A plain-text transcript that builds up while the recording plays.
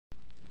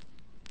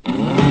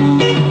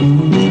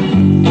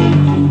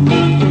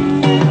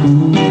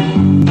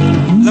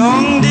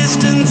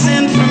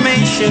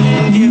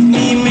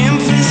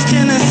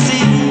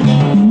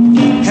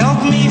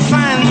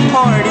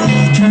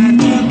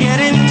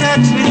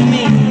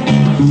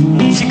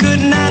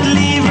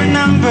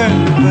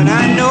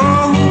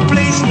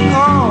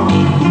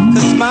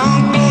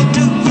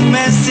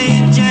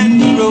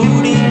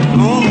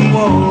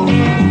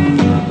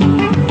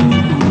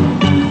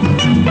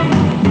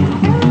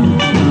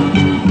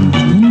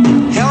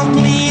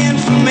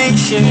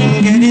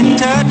information, get in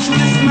touch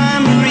with my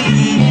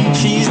Marie.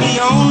 She's the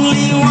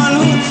only one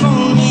who'd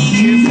phone me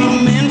here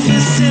from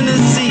Memphis,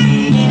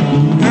 Tennessee.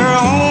 Her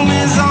home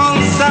is on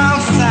the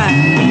south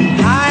side,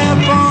 high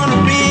up on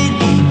a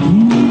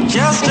ridge,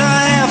 just a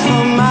half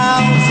a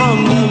mile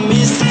from the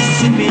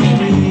Mississippi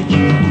Bridge.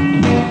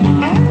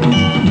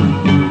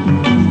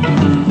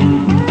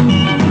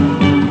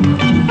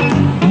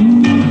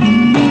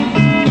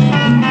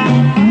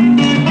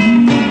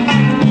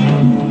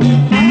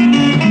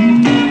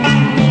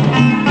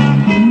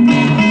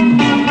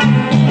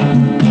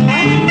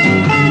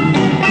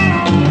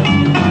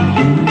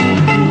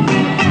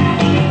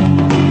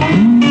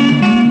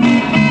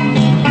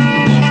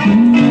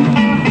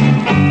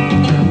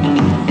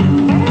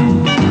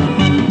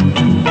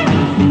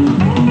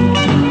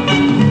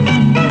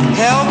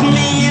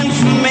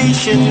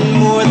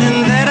 More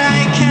than that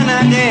I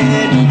cannot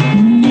add,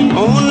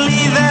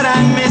 only that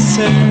I miss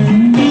her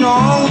and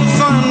all the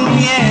fun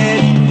we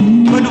had.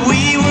 But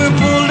we were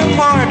pulled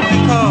apart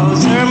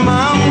because her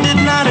mom did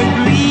not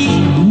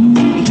agree,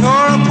 and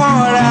tore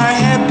apart our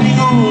happy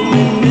home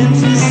in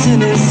Memphis,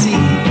 Tennessee.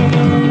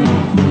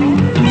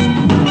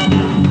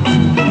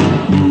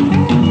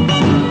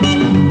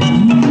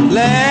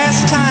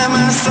 Last time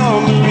I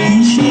saw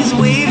Marie, she's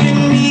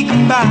waving me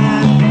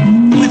goodbye,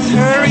 with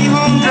hurry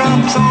home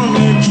drops on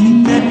her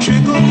cheek that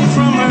trickle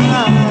from her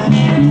eye.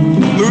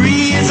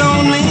 Marie is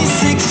only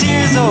 6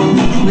 years old.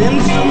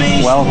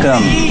 Information.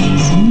 Welcome.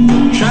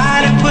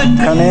 Try to put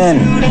come in.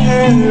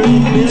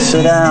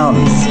 Sit down.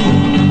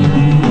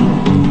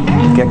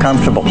 Get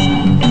comfortable.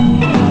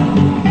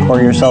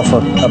 Pour yourself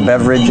a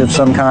beverage of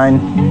some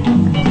kind.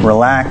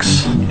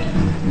 Relax.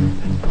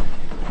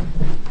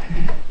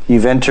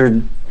 You've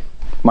entered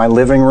my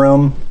living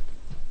room.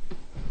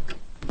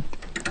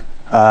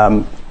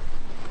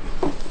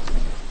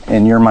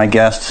 And you're my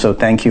guest, so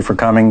thank you for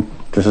coming.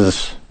 This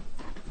is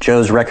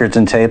Joe's Records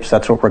and Tapes.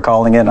 That's what we're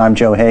calling it. I'm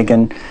Joe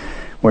Hagan.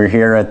 We're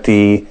here at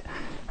the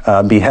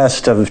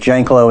behest of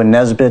Janklow and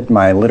Nesbitt,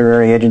 my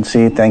literary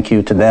agency. Thank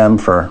you to them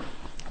for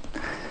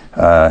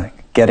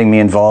getting me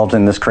involved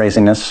in this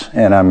craziness,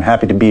 and I'm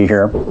happy to be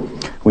here.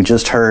 We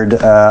just heard,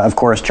 of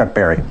course, Chuck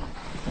Berry.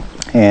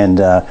 And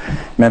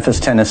Memphis,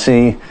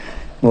 Tennessee,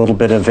 a little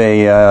bit of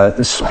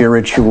a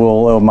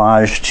spiritual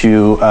homage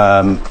to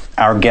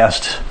our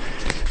guest,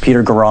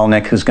 Peter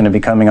Guralnick, who's going to be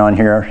coming on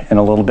here in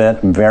a little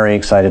bit. I'm very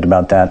excited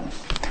about that.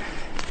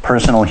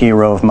 Personal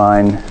hero of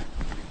mine,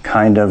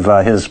 kind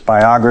of his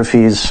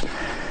biographies,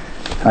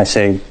 I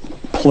say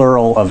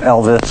plural, of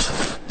Elvis.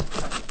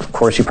 Of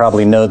course, you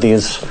probably know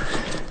these.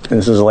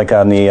 This is like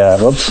on the,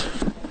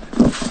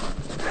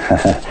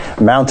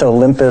 Mount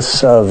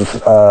Olympus of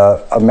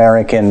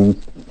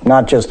American,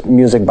 not just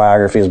music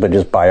biographies, but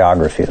just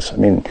biographies. I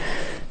mean,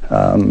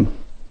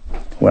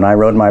 when I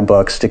wrote my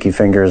book, Sticky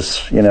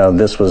Fingers,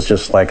 this was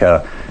just like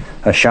a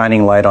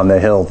shining light on the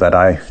hill that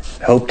I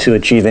hope to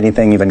achieve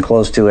anything even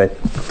close to it.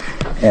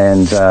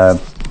 And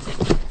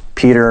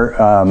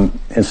Peter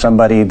is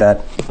somebody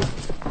that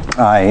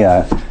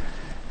I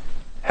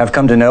have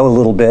come to know a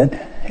little bit,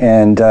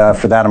 and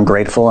for that I'm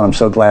grateful, and I'm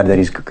so glad that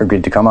he's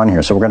agreed to come on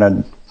here. So we're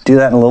going to do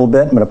that in a little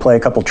bit. I'm going to play a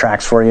couple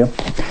tracks for you.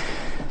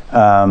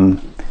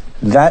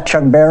 That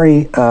Chuck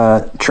Berry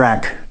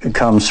track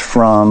comes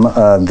from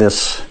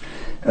this...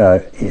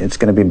 it's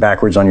going to be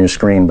backwards on your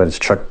screen, but it's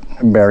Chuck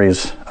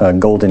Berry's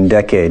Golden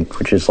Decade,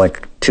 which is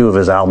like two of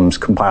his albums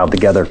compiled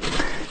together.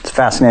 It's a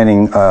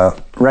fascinating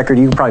record.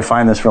 You can probably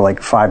find this for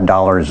like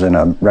 $5 in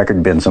a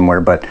record bin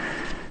somewhere, but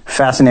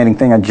fascinating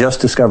thing I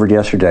just discovered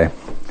yesterday.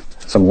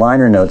 Some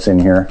liner notes in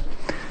here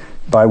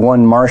by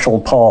one Marshall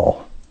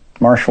Paul.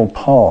 Marshall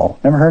Paul.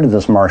 Never heard of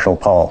this Marshall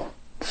Paul.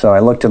 So I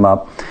looked him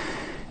up,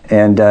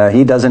 and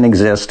he doesn't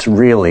exist,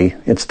 really.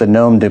 It's the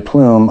nom de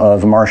plume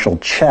of Marshall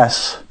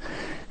Chess,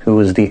 who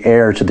was the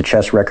heir to the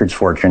Chess Records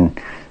fortune,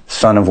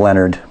 son of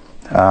Leonard.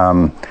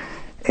 I'm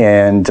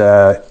going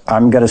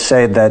to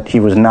say that he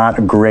was not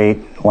a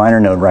great liner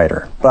note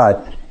writer,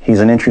 but he's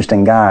an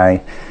interesting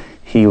guy.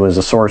 He was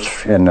a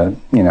source in,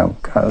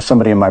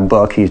 somebody in my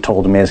book. He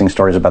told amazing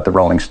stories about the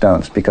Rolling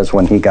Stones, because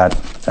when he got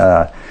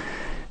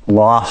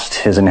lost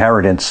his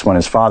inheritance, when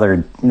his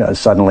father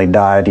suddenly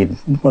died, he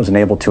wasn't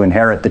able to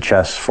inherit the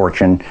Chess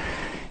fortune.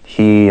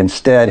 He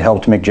instead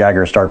helped Mick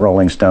Jagger start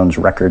Rolling Stones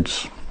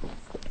Records,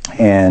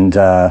 and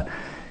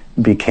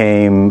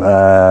became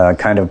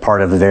kind of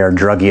part of their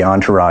druggy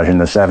entourage in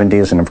the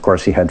 70s. And of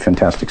course, he had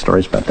fantastic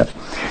stories about that.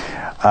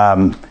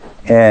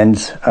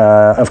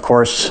 Of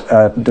course,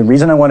 the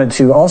reason I wanted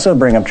to also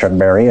bring up Chuck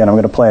Berry, and I'm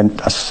going to play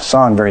a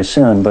song very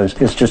soon,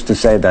 but it's just to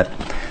say that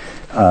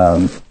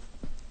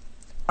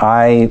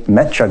I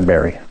met Chuck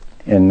Berry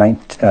in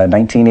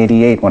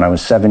 1988 when I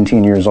was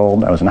 17 years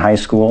old. I was in high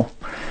school,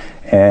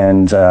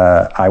 and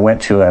I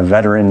went to a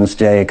Veterans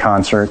Day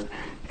concert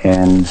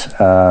and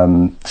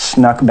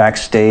snuck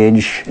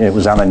backstage. It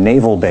was on a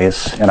naval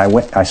base, and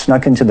I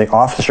snuck into the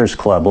officers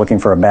club looking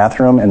for a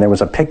bathroom, and there was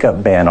a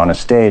pickup band on a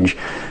stage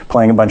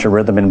playing a bunch of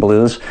rhythm and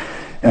blues,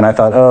 and I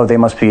thought, oh, they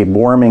must be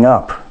warming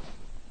up,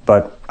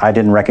 but I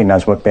didn't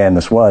recognize what band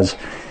this was.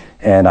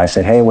 And I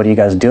said, hey, what are you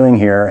guys doing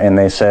here? And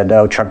they said,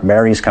 oh, Chuck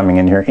Berry's coming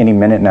in here any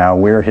minute now.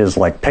 We're his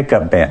like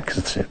pickup band,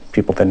 because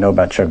people that know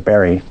about Chuck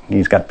Berry,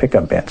 he's got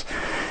pickup bands.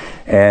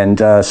 And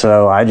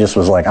so I just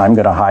was like, I'm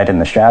going to hide in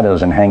the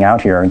shadows and hang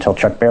out here until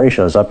Chuck Berry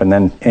shows up. And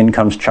then in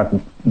comes Chuck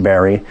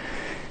Berry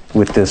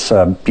with this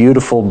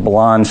beautiful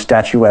blonde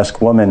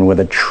statuesque woman with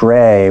a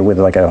tray with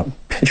like a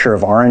pitcher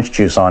of orange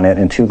juice on it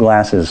and 2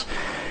 glasses.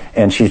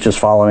 And she's just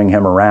following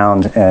him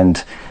around.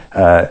 And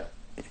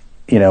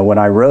when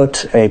I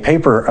wrote a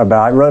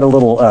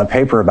little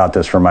paper about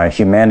this for my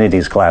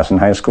humanities class in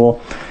high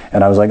school,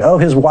 and I was like, oh,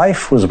 his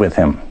wife was with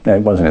him.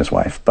 It wasn't his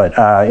wife, but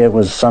it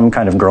was some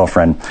kind of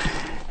girlfriend.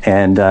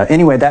 And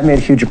anyway, that made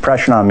a huge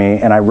impression on me,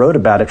 and I wrote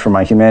about it for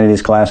my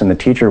humanities class, and the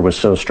teacher was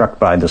so struck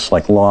by this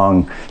like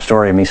long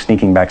story of me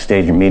sneaking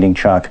backstage and meeting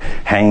Chuck,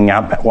 hanging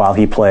out while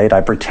he played.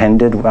 I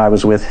pretended I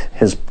was with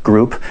his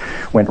group,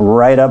 went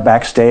right up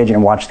backstage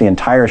and watched the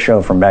entire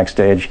show from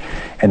backstage,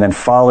 and then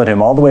followed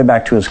him all the way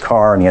back to his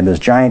car, and he had this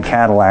giant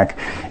Cadillac,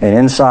 and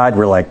inside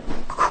were like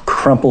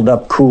crumpled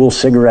up cool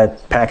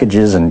cigarette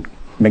packages and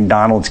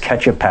McDonald's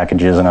ketchup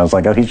packages, and I was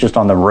like, oh, he's just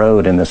on the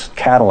road in this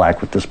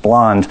Cadillac with this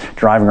blonde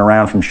driving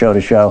around from show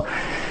to show.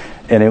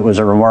 And it was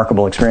a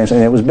remarkable experience,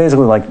 and it was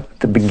basically like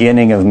the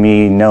beginning of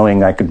me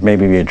knowing I could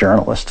maybe be a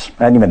journalist.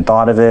 I hadn't even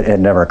thought of it. It had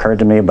never occurred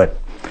to me, but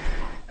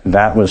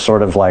that was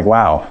sort of like,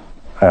 wow,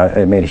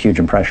 it made a huge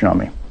impression on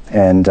me.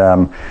 And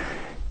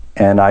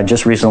I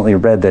just recently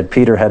read that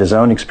Peter had his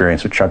own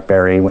experience with Chuck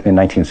Berry in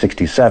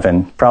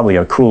 1967, probably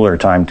a cooler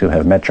time to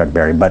have met Chuck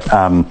Berry, but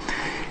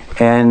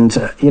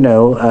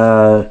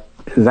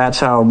that's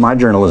how my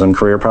journalism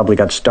career probably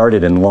got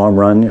started in the long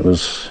run.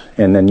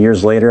 And then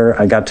years later,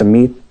 I got to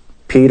meet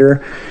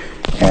Peter,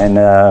 and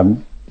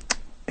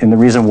the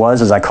reason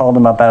is I called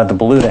him up out of the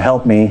blue to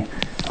help me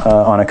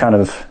on a kind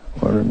of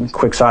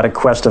quixotic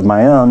quest of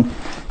my own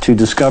to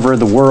discover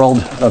the world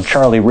of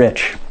Charlie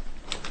Rich.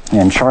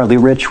 And Charlie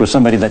Rich was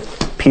somebody that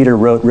Peter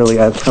wrote really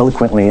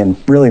eloquently and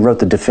really wrote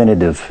the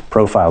definitive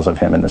profiles of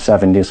him in the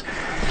 70s.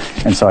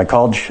 And so I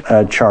called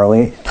I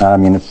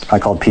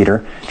called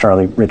Peter.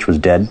 Charlie Rich was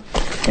dead.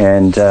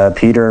 And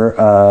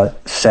Peter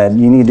said,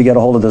 you need to get a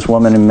hold of this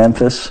woman in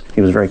Memphis. He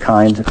was very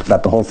kind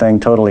about the whole thing,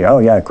 totally. Oh,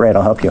 yeah, great,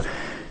 I'll help you.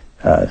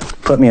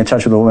 Put me in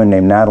touch with a woman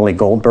named Natalie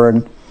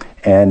Goldberg.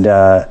 And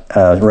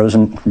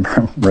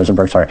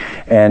Rosenberg, sorry.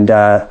 And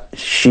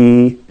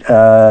she,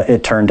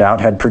 it turned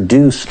out, had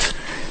produced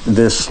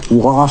this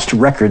lost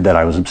record that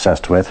I was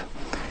obsessed with,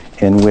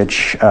 in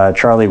which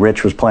Charlie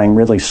Rich was playing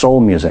really soul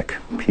music.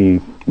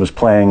 He was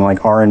playing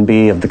like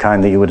R&B of the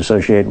kind that you would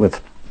associate with,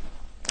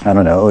 I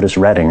don't know, Otis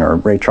Redding or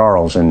Ray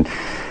Charles, and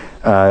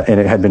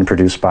it had been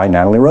produced by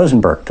Natalie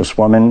Rosenberg, this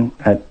woman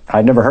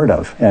I'd never heard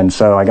of. And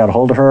so I got a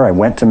hold of her, I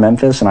went to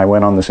Memphis, and I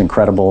went on this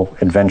incredible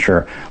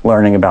adventure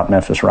learning about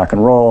Memphis rock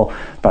and roll,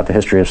 about the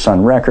history of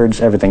Sun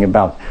Records, everything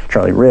about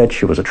Charlie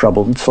Rich, who was a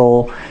troubled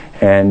soul.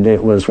 And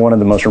it was one of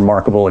the most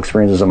remarkable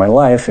experiences of my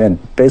life. And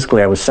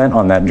basically I was sent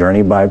on that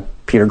journey by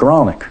Peter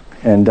Guralnick.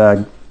 And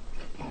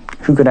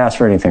who could ask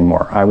for anything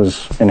more? I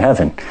was in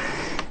heaven.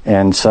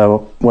 And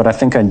so what I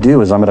think I'd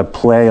do is I'm going to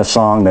play a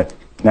song that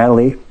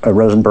Natalie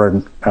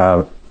Rosenberg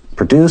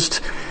produced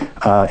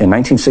in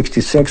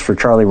 1966 for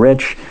Charlie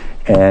Rich.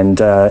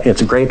 And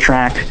it's a great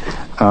track.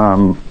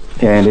 And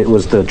it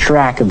was the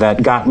track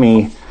that got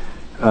me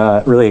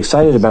really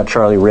excited about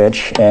Charlie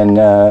Rich, and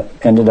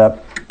ended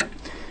up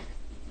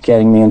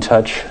getting me in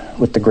touch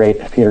with the great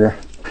Peter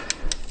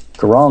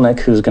Guralnick,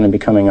 who's going to be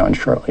coming on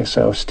shortly.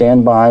 So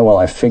stand by while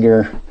I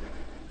figure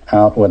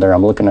out whether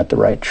I'm looking at the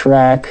right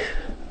track.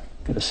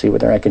 Going to see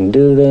whether I can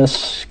do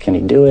this. Can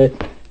he do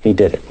it? He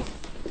did it.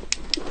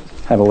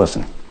 Have a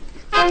listen.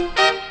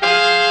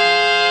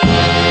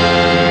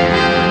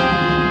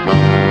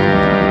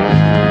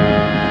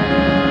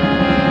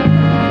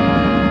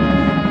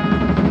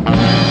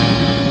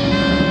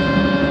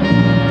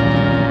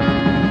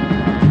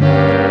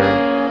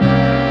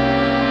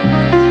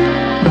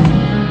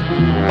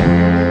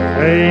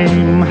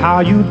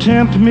 How you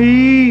tempt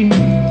me,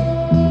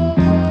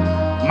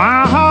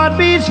 my heart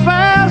beats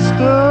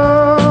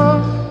faster,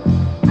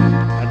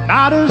 but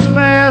not as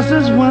fast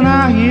as when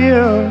I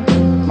hear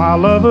my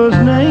lover's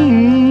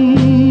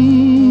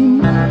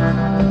name.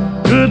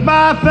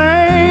 Goodbye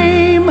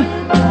fame,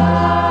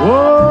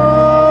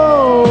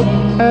 oh,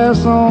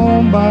 pass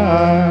on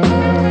by.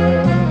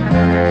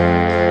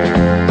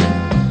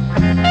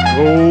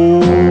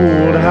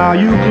 Gold, how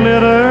you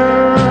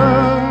glitter,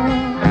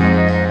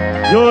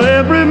 you're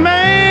every man.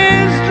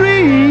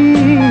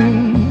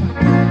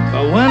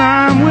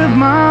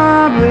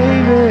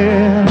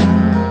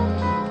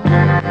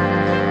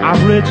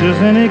 I'm rich as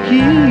any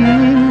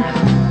king.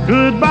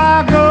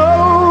 Goodbye,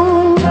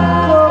 gold,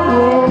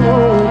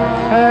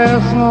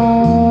 pass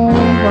on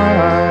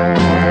by.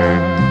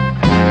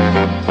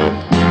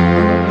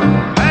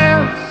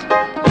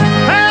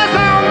 Pass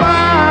on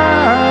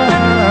by.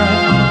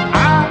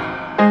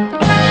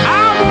 I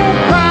won't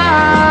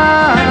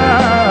cry,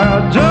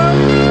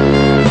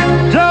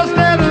 just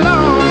as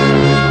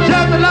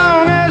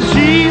long as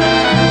she's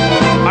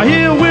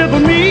here with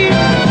me.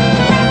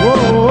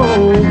 Whoa.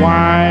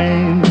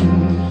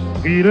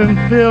 and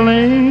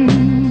feeling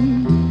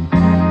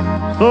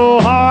so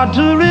hard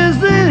to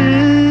resist,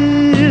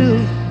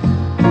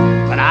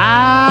 but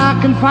I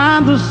can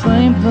find the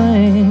same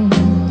thing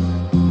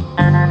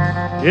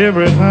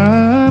every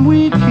time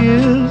we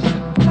kiss.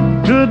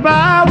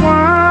 Goodbye,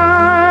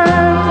 wine,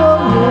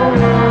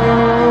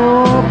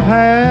 oh,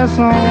 pass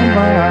on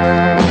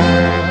by.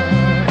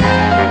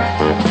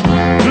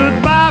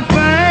 Goodbye,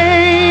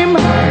 fame,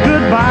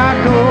 goodbye,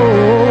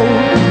 gold.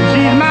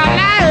 She's my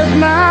last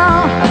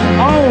now,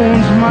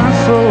 owns my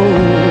soul.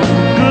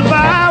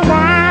 Goodbye,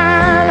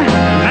 wine,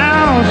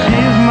 now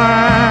she's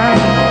mine.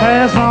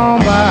 Pass on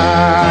by.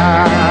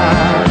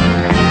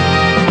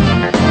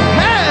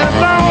 Pass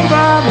on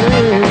by,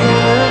 baby.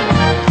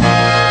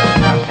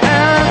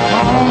 Pass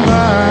on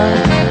by.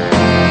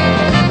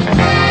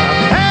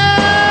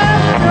 Pass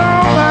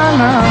on by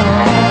now.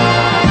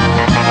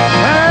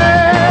 Pass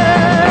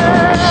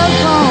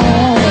on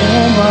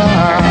by.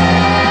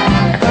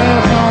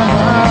 Pass on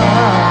by.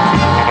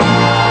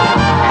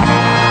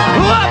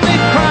 Let me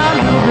cry a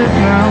little bit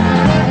now.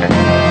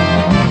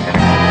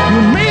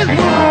 You may as well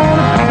go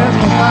to pass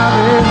on by,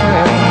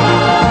 baby.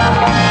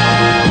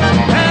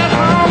 Pass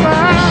on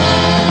by.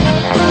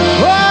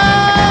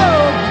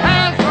 Whoa,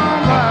 pass on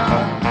by.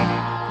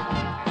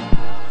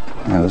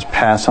 That was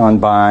Pass On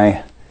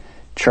By,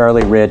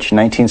 Charlie Rich,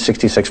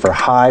 1966 for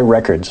High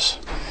Records.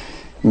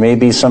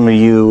 Maybe some of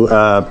you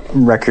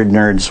record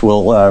nerds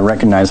will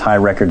recognize High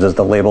Records as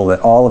the label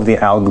that all of the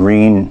Al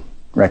Green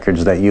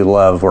records that you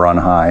love were on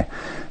High.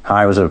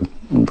 High was a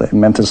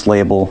Memphis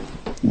label,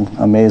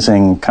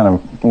 amazing kind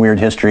of weird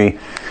history.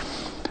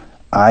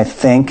 I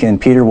think, and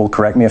Peter will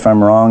correct me if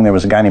I'm wrong, there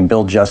was a guy named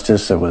Bill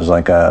Justice that was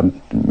like like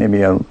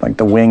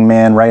the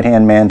wingman,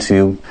 right-hand man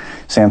to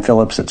Sam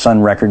Phillips at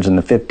Sun Records in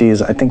the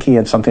 50s. I think he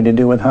had something to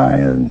do with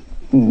High.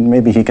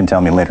 Maybe he can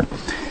tell me later.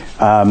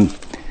 From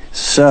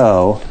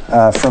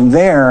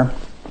there,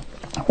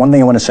 one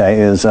thing I want to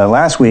say is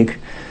last week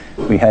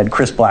we had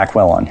Chris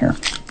Blackwell on here.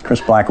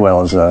 Chris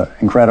Blackwell is an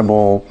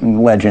incredible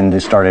legend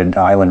who started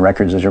Island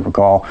Records, as you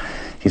recall.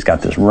 He's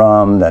got this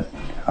rum that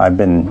I've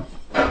been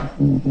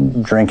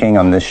drinking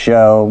on this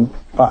show,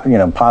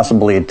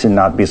 possibly to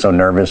not be so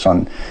nervous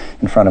in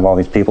front of all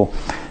these people.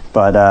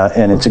 But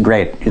and it's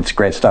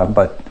great stuff.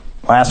 But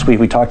last week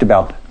we talked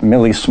about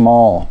Millie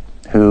Small,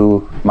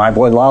 who My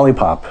Boy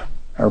Lollipop.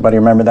 Everybody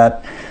remember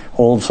that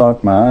old song,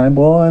 My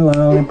Boy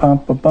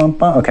Lollipop, bum,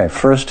 bum. Okay,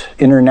 first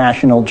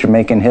international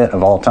Jamaican hit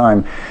of all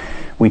time.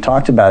 We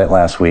talked about it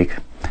last week,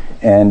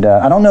 and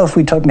I don't know if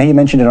he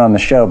mentioned it on the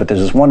show, but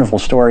there's this wonderful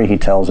story he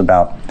tells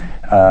about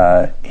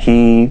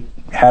he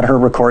had her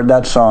record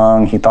that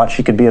song. He thought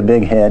she could be a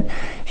big hit.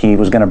 He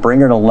was going to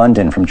bring her to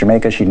London from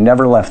Jamaica. She'd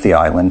never left the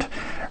island.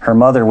 Her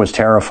mother was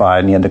terrified,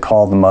 and he had to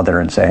call the mother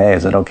and say, hey,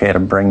 is it okay to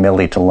bring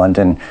Millie to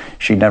London?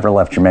 She'd never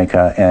left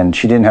Jamaica, and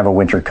she didn't have a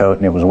winter coat,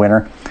 and it was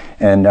winter.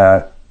 And,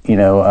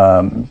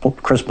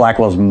 Chris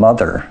Blackwell's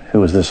mother, who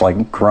was this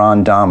like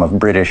grande dame of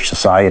British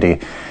society,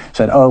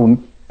 said, oh,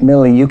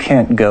 Millie, you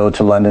can't go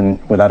to London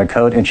without a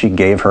coat. And she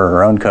gave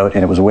her own coat,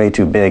 and it was way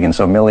too big. And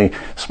so Millie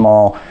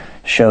Small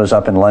shows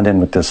up in London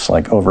with this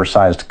like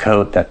oversized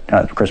coat that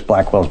Chris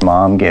Blackwell's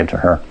mom gave to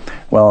her.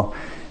 Well,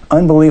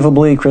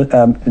 unbelievably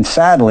and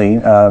sadly,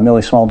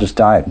 Millie Small just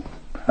died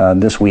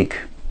this week.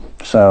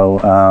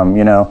 So,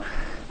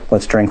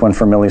 let's drink one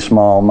for Millie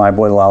Small, My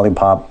Boy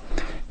Lollipop.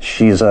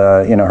 She's,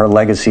 her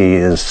legacy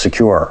is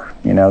secure.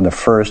 The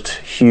first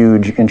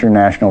huge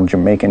international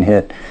Jamaican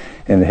hit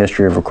in the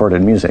history of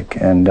recorded music.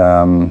 And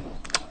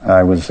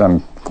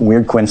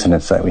weird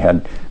coincidence that we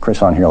had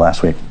Chris on here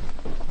last week.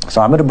 So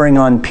I'm going to bring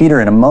on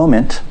Peter in a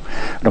moment.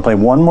 I'm going to play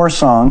one more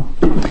song,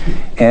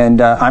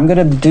 and I'm going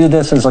to do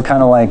this as a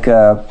kind of like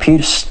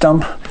Pete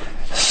Stump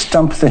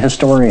the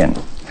Historian.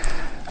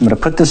 I'm going to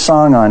put this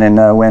song on, and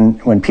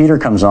when Peter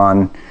comes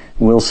on,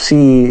 we'll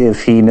see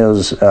if he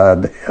knows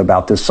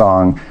about this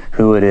song,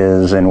 who it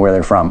is, and where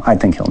they're from. I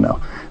think he'll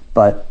know,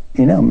 but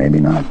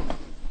maybe not.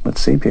 Let's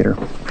see, Peter.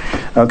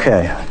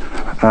 Okay,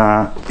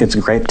 it's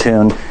a great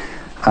tune.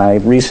 I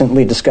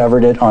recently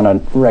discovered it on a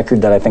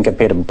record that I think I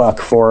paid $1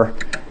 for,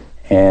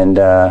 and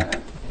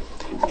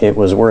it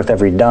was worth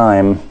every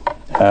dime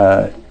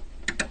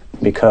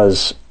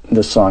because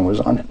this song was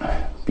on it.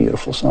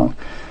 Beautiful song.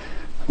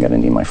 I'm going to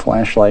need my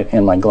flashlight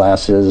and my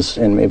glasses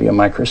and maybe a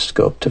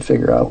microscope to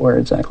figure out where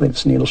exactly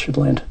this needle should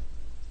land.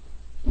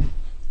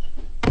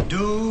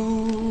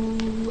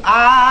 Do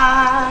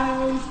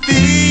I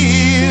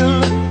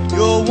feel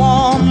your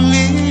warm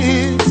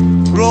lips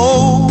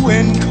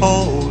growing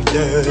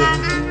colder?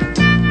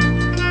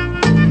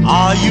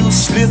 Are you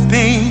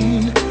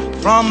slipping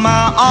from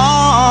my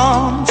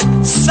arms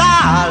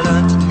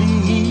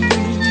silently?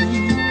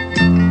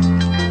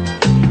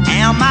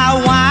 Am I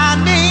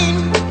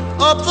winding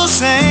up the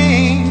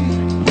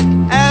same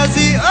as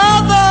the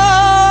other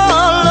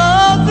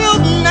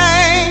love-filled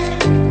name?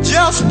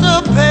 Just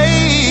a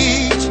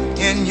page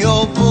in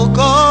your book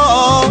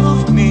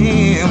of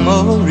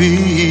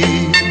memory.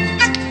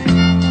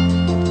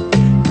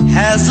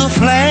 Has the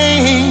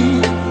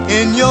flame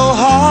in your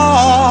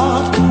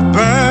heart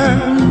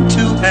burned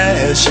to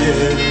ashes?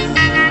 precious.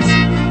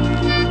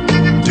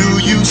 Do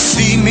you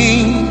see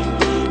me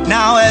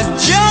now as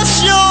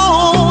just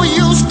you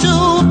used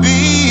to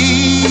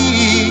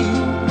be?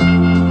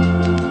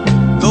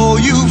 Though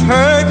you've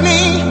hurt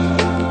me,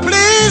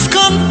 please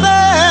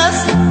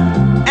confess,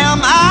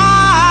 am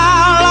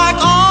I like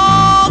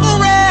all the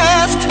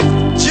rest,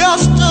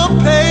 just a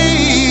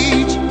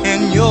page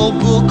in your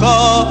book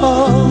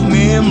of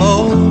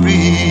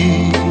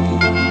memories?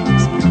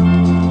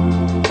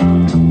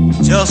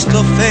 Just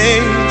a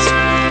face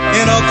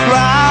in a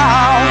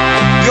crowd,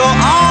 your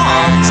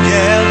arms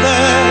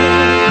gather.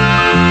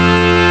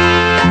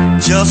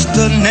 Just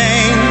a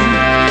name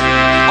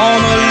on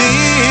a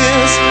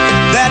list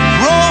that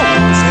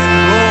grows and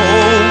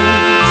grows.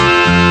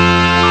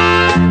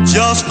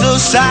 Just a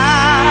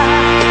sigh,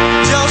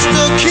 just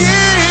a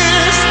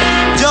kiss,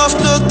 just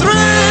a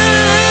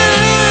thrill.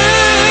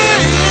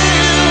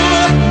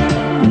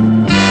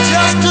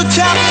 Just a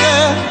chapter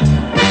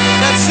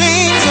that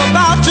seems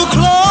about to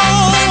close.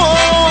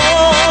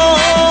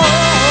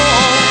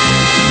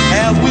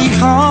 Have we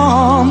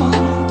come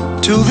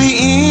to the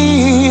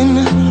end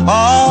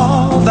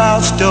of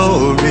our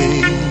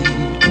story?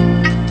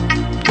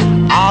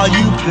 Are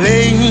you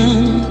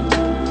playing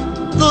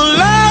the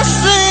last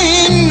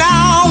thing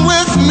now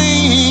with me?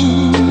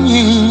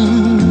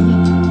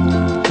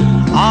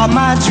 Are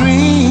my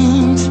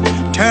dreams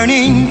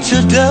turning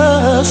to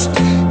dust?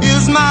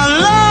 Is my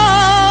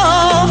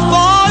love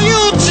for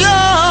you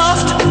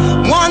just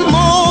one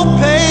more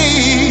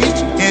page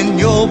in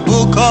your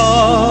book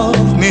of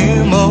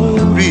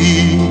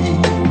memory?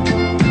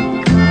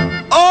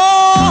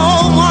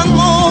 Oh, one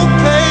more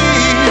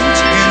page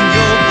in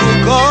your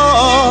book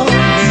of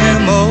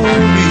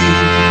memory.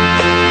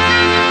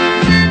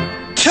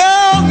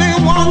 Tell me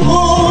one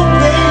more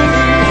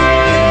page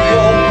in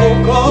your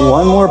book of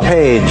One more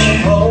page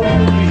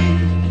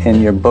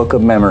in your book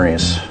of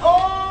memories.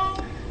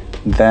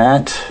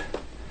 That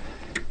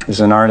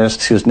is an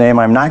artist whose name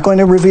I'm not going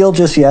to reveal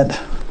just yet,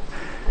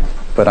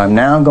 but I'm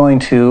now going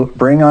to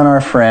bring on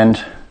our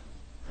friend.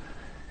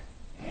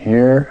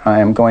 Here I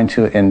am going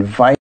to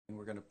invite.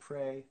 We're going to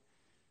pray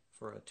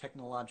for a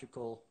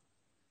technological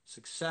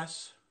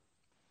success.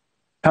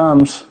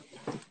 Comes.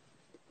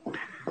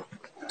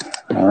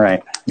 All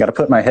right. Got to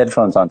put my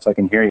headphones on so I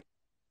can hear you.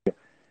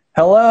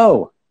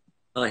 Hello.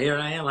 Well, here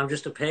I am. I'm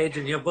just a page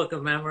in your book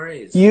of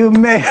memories. You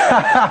may.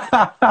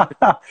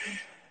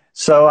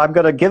 So I'm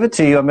going to give it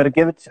to you. I'm going to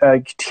give it.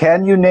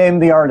 Can you name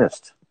the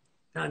artist?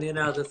 And you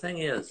know, the thing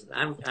is,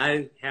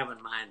 I have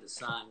in mind a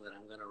song that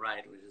I'm going to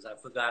write, which is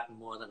I've forgotten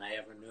more than I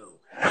ever knew.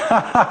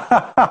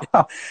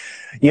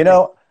 You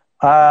know,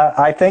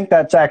 I think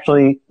that's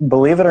actually,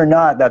 believe it or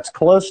not, that's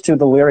close to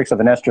the lyrics of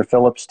an Esther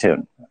Phillips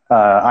tune.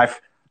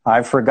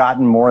 I've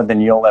forgotten more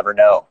than you'll ever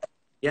know.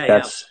 Yeah,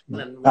 that's, yeah.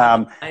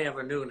 Than I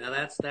ever knew. Now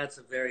that's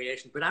a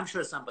variation, but I'm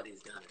sure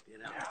somebody's done it. You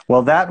know.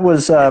 Well, that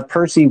was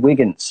Percy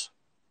Wiggins.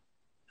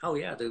 Oh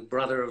yeah, the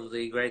brother of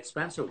the great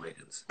Spencer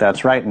Wiggins.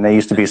 That's right, and they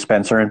used to be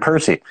Spencer and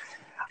Percy.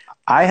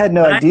 I had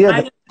no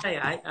idea.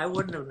 I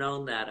wouldn't have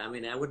known that. I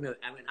mean,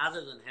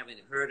 other than having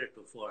heard it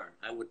before,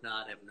 I would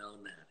not have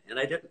known that, and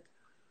I didn't.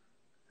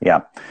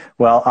 Yeah.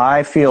 Well,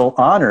 I feel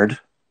honored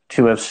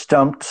to have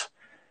stumped,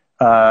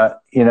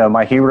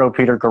 my hero,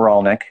 Peter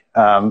Guralnick.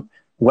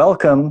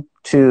 Welcome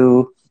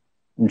to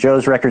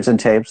Joe's Records and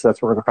Tapes.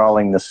 That's what we're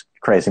calling this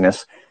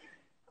craziness.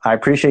 I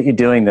appreciate you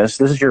doing this.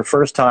 This is your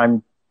first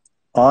time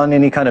on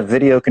any kind of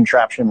video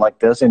contraption like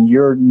this, and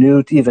you're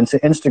new even to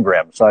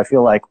Instagram. So I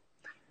feel like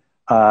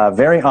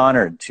very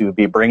honored to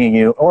be bringing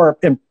you, or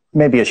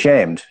maybe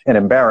ashamed and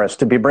embarrassed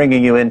to be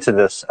bringing you into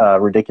this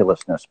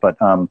ridiculousness. But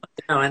and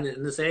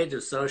in this age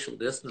of social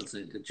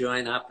distancing, to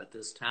join up at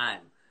this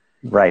time,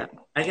 right?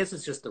 I guess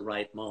it's just the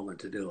right moment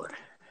to do it.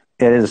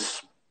 It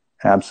is,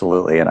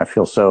 absolutely, and I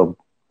feel so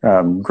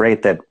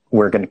great that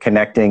we're going to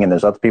connecting, and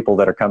there's other people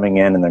that are coming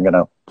in, and they're going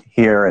to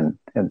hear and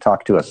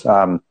talk to us.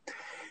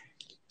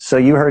 So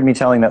you heard me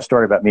telling that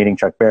story about meeting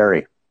Chuck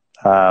Berry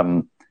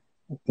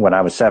when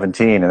I was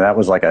 17, and that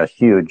was like a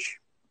huge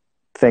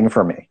thing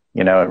for me.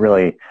 You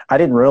know, I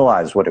didn't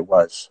realize what it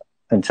was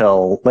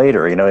until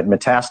later. You know, it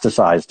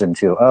metastasized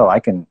into, I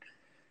can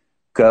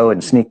go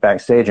and sneak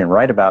backstage and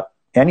write about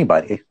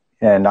anybody.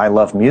 And I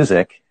love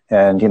music.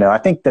 And, I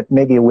think that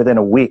maybe within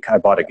a week I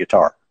bought a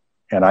guitar,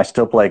 and I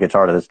still play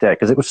guitar to this day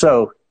because it was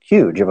so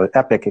huge of an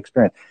epic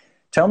experience.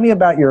 Tell me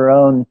about your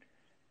own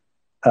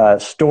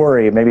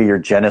story, maybe your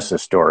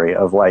genesis story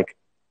of like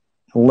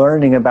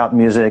learning about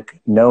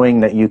music, knowing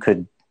that you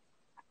could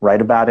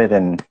write about it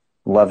and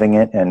loving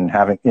it and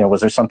having, was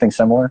there something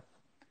similar?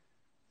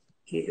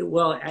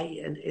 Well,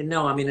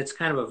 no, I mean, it's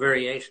kind of a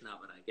variation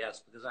of it, I guess,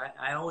 because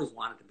I always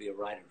wanted to be a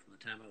writer from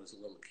the time I was a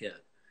little kid.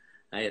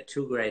 I had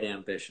two great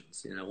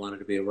ambitions. I wanted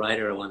to be a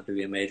writer. I wanted to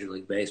be a Major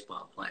League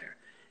Baseball player.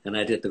 And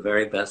I did the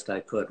very best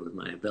I could with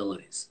my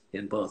abilities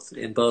in both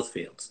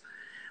fields.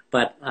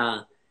 But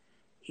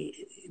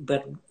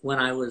when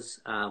I was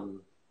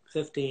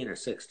 15 or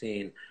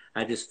 16,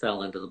 I just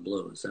fell into the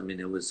blues. I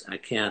mean, I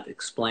can't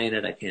explain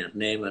it. I can't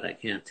name it. I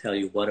can't tell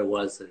you what it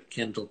was that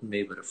kindled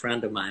me, but a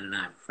friend of mine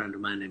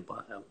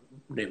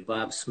named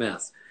Bob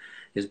Smith,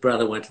 his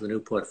brother went to the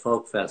Newport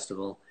Folk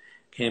Festival,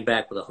 came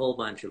back with a whole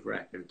bunch of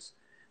records.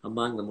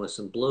 Among them was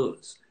some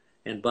blues.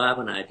 And Bob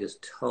and I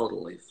just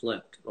totally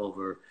flipped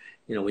over,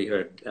 we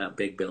heard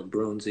Big Bill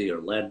Broonzy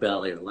or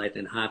Leadbelly or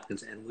Lightning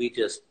Hopkins, and we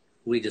just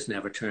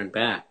never turned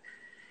back.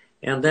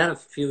 And then a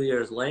few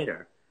years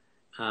later,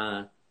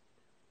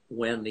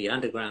 when the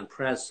underground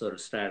press sort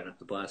of started up,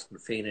 the Boston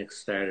Phoenix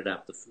started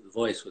up, the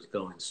Voice was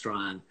going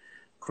strong,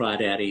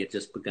 Crawdaddy had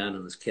just begun,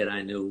 and this kid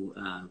I knew,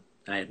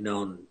 I had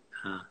known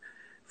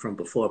from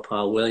before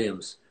Paul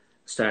Williams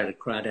started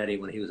Crawdaddy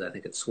when he was, I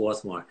think, at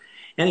Swarthmore.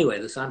 Anyway,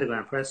 this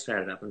underground press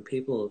started up, and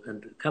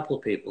a couple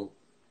of people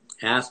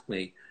asked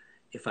me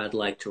if I'd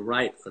like to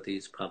write for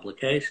these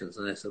publications.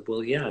 And I said,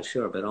 well, yeah,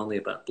 sure, but only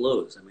about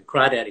blues. I mean,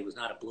 Crawdaddy was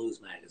not a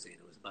blues magazine.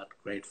 It was about the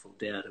Grateful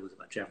Dead. It was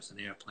about Jefferson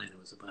Airplane. It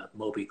was about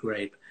Moby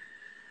Grape.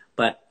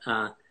 But,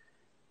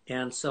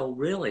 and so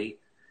really,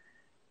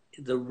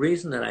 the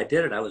reason that I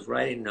did it, I was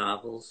writing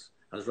novels.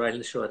 I was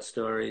writing short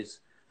stories.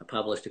 I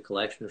published a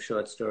collection of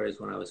short stories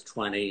when I was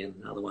 20 and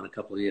another one a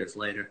couple of years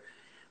later.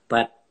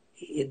 But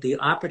the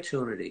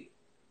opportunity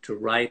to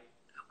write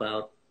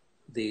about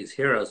these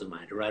heroes of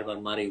mine, to write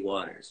about Muddy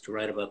Waters, to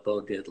write about Bo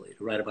Diddley,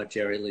 to write about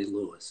Jerry Lee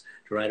Lewis,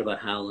 to write about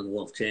Howlin'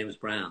 Wolf, James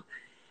Brown.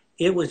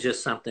 It was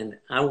just something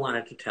I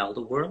wanted to tell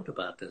the world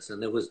about this.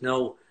 And there was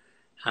no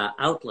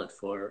outlet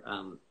for,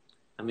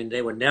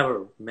 they were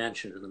never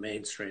mentioned in the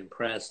mainstream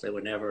press. They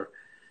were never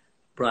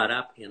brought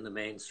up in the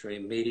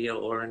mainstream media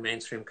or in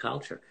mainstream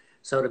culture.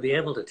 So to be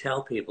able to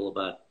tell people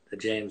about the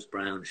James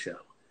Brown show,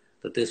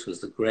 that this was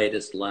the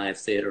greatest live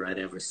theater I'd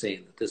ever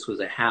seen, that this was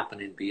a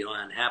happening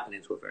beyond,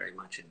 happenings were very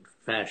much in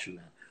fashion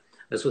then.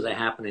 This was a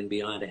happening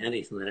beyond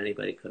anything that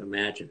anybody could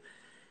imagine.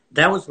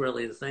 That was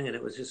really the thing, and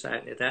it was just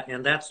that,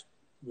 and that's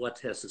what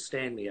has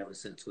sustained me ever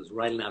since, was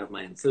writing out of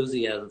my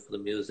enthusiasm for the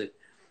music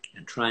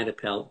and trying to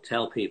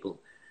tell people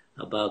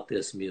about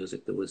this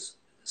music that was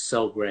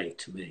so great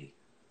to me.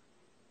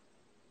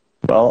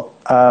 Well,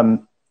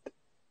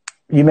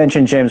 you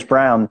mentioned James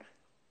Brown.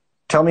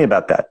 Tell me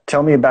about that.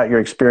 Tell me about your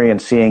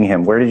experience seeing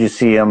him. Where did you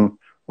see him?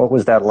 What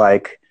was that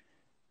like?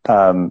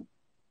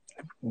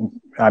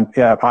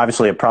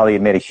 Obviously, it probably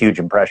made a huge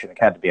impression. It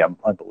had to be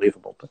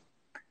unbelievable. But.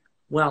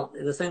 Well,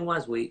 the thing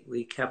was,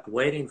 we kept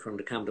waiting for him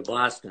to come to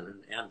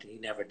Boston, and he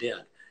never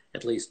did,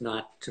 at least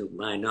not to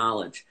my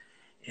knowledge.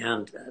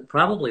 And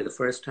probably the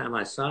first time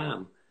I saw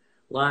him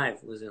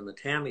live was in the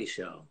Tammy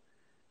Show,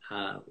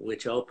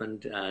 which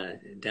opened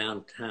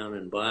downtown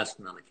in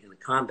Boston in the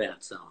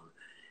Combat Zone.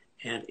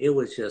 And it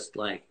was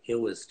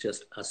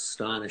just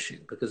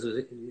astonishing, because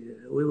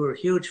we were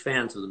huge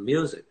fans of the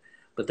music,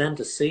 but then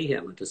to see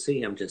him, and to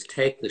see him just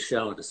take the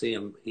show, and to see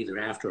him either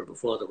after or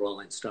before the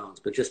Rolling Stones,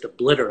 but just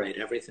obliterate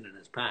everything in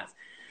his path.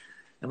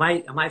 Am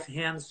my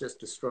hands just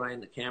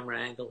destroying the camera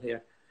angle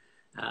here?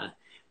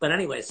 But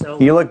anyway, so...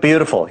 You look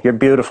beautiful. You're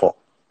beautiful.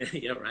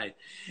 You're right.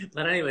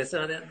 But anyway,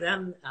 so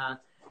then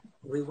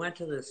we went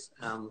to this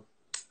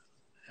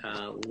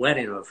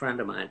wedding of a friend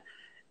of mine,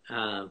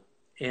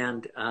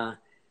 and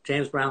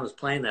James Brown was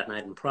playing that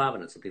night in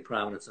Providence, at the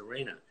Providence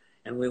Arena.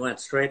 And we went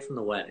straight from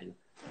the wedding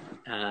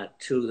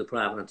to the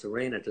Providence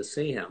Arena to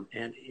see him.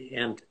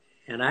 And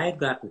I had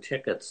gotten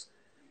tickets.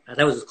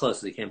 That was as close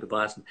as he came to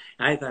Boston.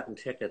 I had gotten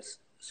tickets,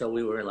 so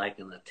we were like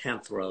in the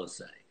 10th row,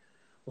 say.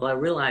 Well, I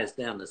realized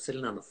then that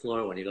sitting on the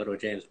floor when you go to a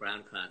James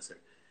Brown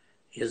concert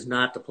is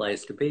not the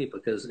place to be,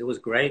 because it was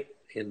great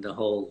in the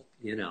whole,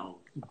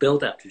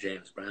 build up to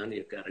James Brown.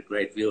 You've got a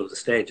great view of the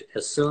stage.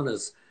 As soon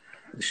as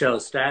the show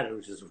started, it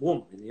was just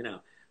whoom, and,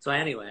 So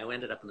anyway, I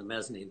ended up in the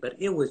mezzanine, but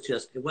it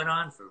went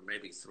on for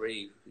maybe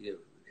 3,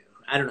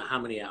 I don't know how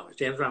many hours.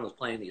 James Brown was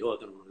playing the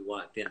organ when we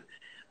walked in,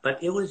 but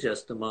it was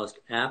just the most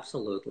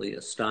absolutely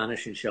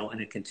astonishing show,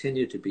 and it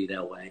continued to be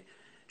that way.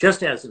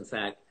 Just as, in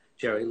fact,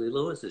 Jerry Lee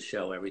Lewis's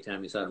show, every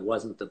time you saw it,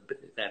 wasn't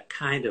that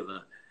kind of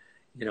a,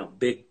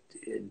 big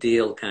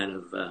deal kind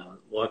of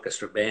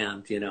orchestra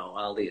band,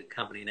 all the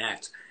accompanying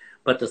acts.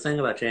 But the thing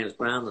about James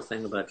Brown, the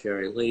thing about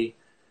Jerry Lee,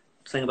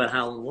 the thing about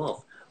Howlin'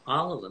 Wolf,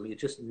 all of them, you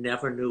just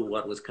never knew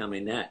what was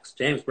coming next.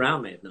 James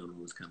Brown may have known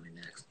what was coming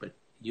next, but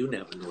you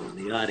never knew in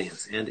the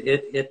audience. And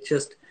it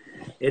just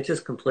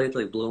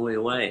completely blew me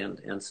away,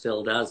 and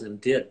still does,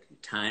 and did,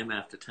 time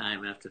after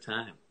time after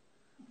time.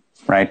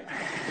 Right.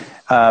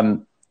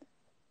 Well,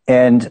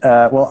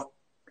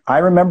 I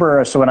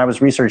remember, so when I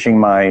was researching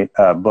my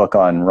book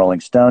on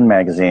Rolling Stone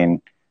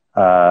magazine,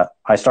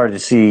 I started to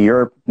see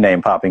your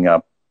name popping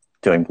up,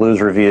 doing blues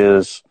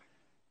reviews.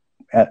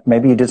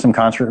 Maybe you did some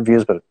concert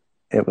reviews, but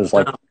it was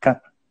like,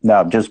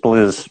 no, just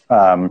blues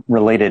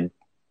related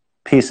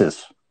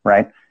pieces,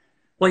 right?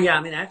 Well,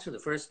 yeah, actually the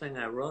first thing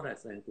I wrote, I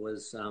think,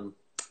 was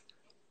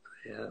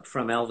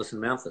from Elvis in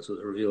Memphis, was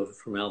a review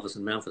from Elvis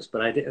in Memphis.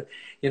 But I did,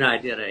 I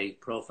did a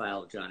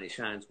profile of Johnny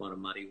Shines, one of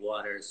Muddy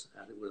Waters.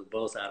 They were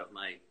both out of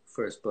my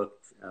first book,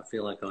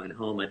 Feel Like Going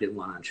Home. I did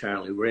one on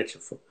Charlie Rich,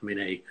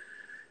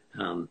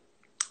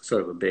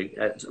 sort of a big.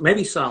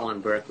 Maybe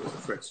Solon Burke was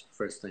the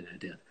first thing I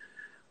did,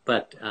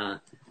 but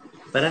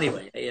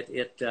anyway,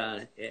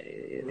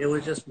 it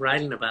was just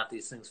writing about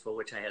these things for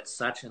which I had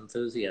such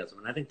enthusiasm,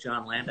 and I think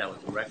John Landau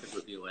was the record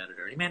review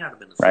editor. He may not have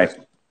been the first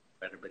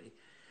editor,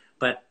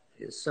 but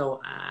so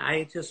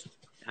I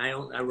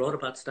wrote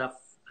about stuff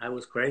I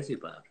was crazy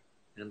about,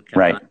 and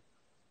kept on.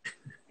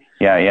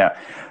 Yeah.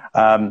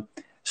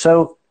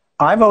 So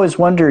I've always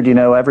wondered,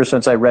 ever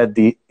since I read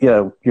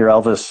your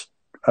Elvis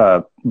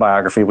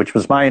biography, which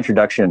was my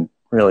introduction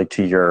really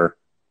to your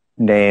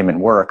name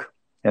and work,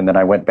 and then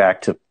I went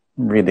back to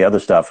read the other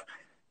stuff.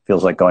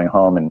 Feels like going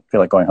home and feel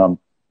like going home.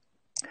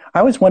 I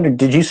always wondered,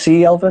 did you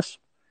see Elvis?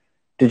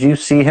 Did you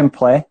see him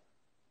play?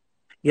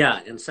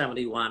 Yeah, in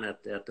 '71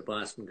 at the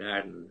Boston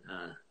Garden,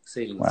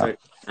 seating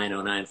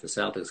 3909 for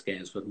Celtics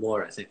games, but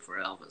more, I think, for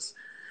Elvis.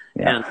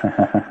 Yeah. And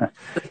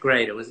it was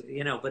great. It was,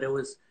 but it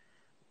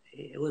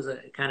was a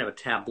kind of a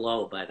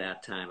tableau by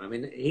that time. I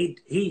mean,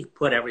 he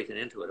put everything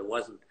into it.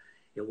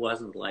 It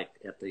wasn't like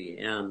at the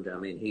end. I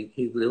mean,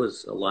 there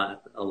was a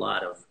lot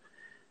of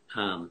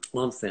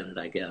oomph in it,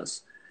 I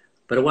guess,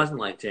 but it wasn't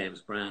like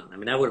James Brown. I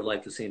mean, I would have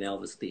liked to have seen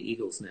Elvis at the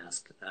Eagle's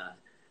Nest,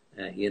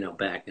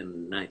 back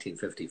in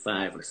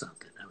 1955 or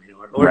something. I mean,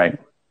 or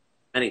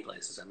many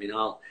places. I mean,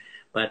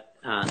 but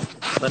I'll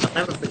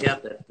never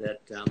forget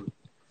that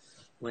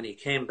when he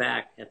came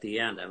back at the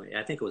end. I mean,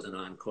 I think it was an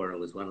encore. It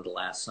was one of the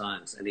last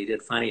songs, and he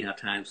did "Funny How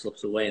Time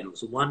Slips Away," and it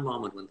was one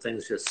moment when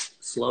things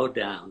just slowed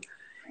down.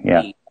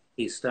 Yeah.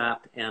 He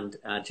stopped, and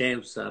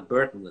James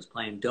Burton was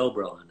playing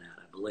dobro on that,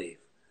 I believe.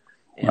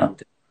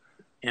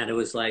 And it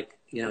was like,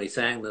 he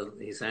sang the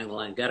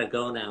line, "Gotta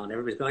go now," and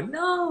everybody's going,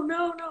 no,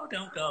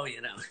 don't go,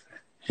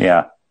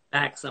 Yeah.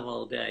 Back some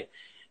old day.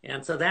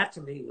 And so that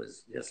to me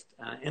was just,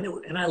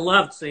 and I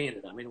loved seeing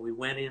it. I mean, we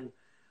went in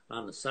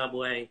on the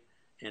subway,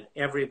 and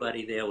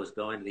everybody there was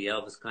going to the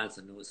Elvis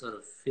concert, and was sort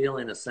of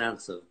feeling a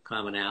sense of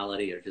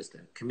commonality, or just a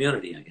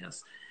community, I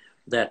guess,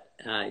 that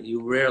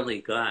you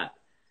rarely got,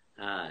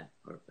 or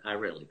I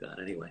rarely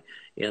got anyway,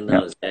 in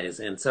those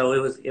days. And so it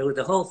was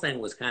the whole thing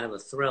was kind of a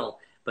thrill,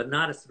 but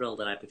not a thrill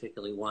that I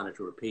particularly wanted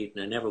to repeat.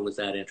 And I never was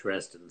that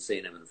interested in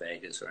seeing him in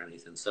Vegas or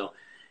anything. So,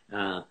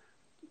 anyway,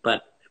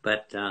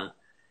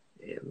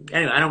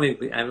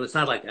 it's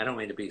not like I don't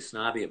mean to be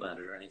snobby about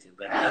it or anything,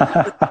 but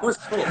it was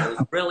cool. It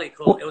was really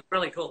cool. It was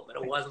really cool, but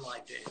it wasn't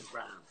like James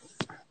Brown.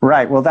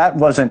 Right. Well, that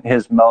wasn't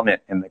his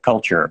moment in the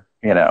culture.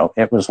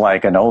 It was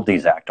like an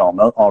oldies act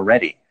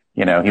already.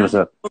 He was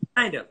a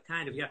kind of,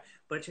 yeah.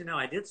 But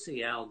I did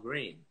see Al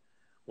Green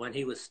when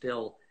he was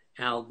still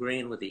Al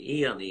Green with the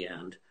E on the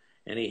end,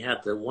 and he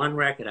had the one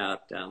record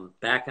out,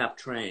 Backup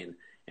Train,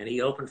 and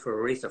he opened for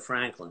Aretha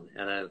Franklin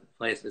at a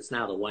place that's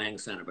now the Wang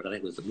Center, but I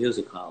think it was the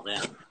music hall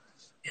then.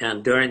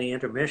 And during the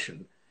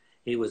intermission,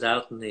 he was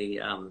out in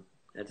the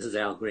this is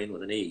Al Green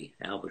with an E,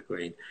 Albert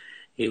Green.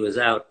 He was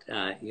out,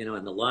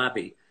 in the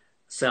lobby,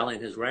 selling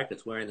his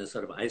records, wearing this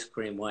sort of ice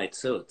cream white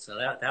suit. So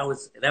that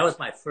was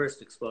my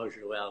first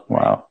exposure to Al Green.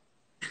 Wow.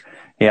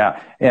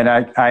 Yeah, and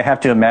I have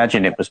to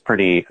imagine it was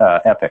pretty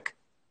epic.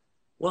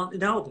 Well,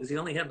 no, because he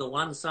only had the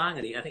one song,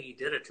 and I think he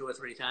did it 2 or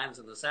 3 times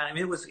in the set. I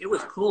mean, it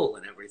was cool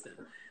and everything,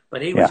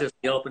 but he was just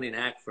the opening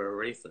act for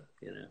Aretha,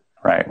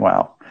 Right.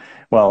 Wow.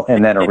 Well,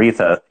 and then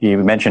Aretha, you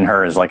mentioned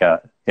her as like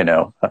an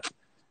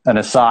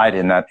aside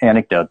in that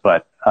anecdote,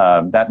 but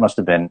that must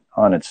have been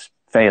on its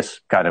face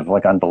kind of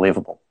like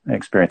unbelievable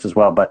experience as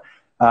well. But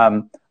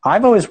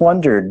I've always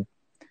wondered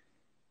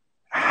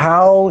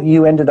how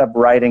you ended up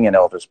writing an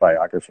Elvis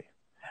biography.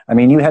 I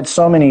mean, you had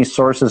so many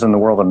sources in the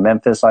world of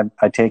Memphis.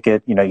 I take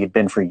it, you'd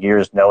been for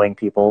years knowing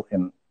people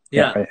in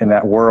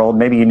that world.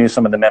 Maybe you knew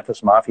some of the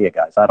Memphis Mafia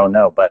guys. I don't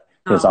know, but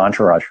his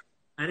entourage.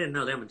 I didn't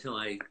know them until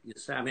I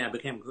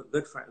became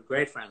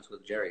great friends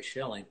with Jerry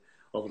Schilling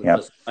over the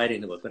course of writing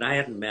the book, but I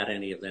hadn't met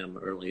any of them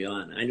early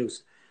on.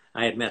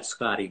 I had met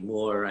Scotty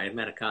Moore. I had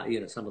met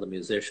some of the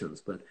musicians,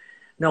 but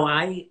no,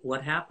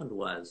 what happened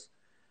was,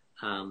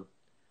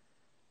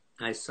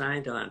 I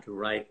signed on to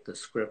write the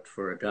script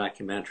for a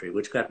documentary,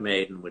 which got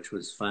made and which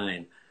was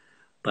fine,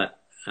 but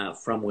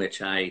from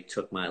which I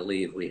took my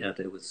leave.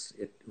 It was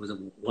a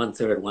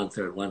 1/3,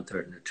 1/3,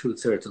 1/3, and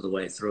 2/3 of the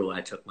way through,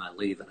 I took my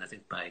leave, and I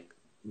think by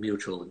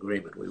mutual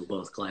agreement, we were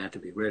both glad to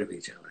be rid of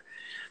each other.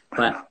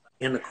 But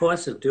in the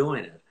course of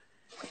doing it,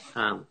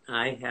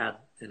 I had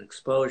an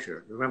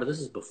exposure. Remember,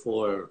 this is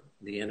before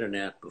the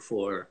internet, it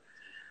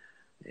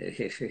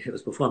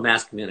was before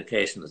mass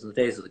communication. It was in the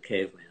days of the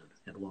caveman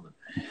and woman.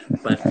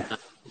 But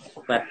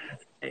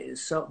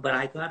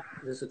I got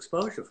this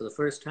exposure for the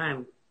first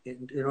time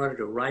in order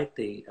to write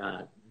the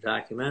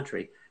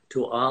documentary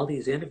to all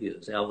these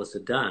interviews Elvis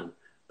had done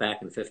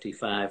back in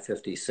 55,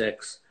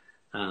 56,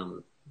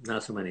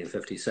 not so many in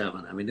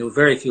 57. I mean, there were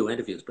very few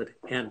interviews,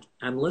 and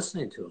I'm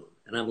listening to him,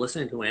 and I'm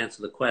listening to him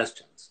answer the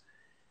questions.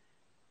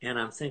 And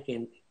I'm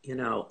thinking,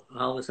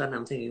 all of a sudden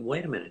I'm thinking,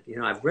 wait a minute,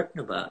 I've written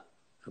about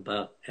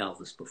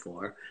Elvis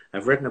before.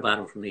 I've written about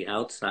him from the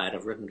outside.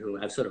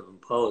 I've sort of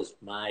imposed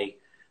my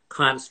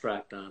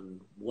construct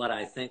on what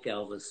I think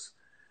Elvis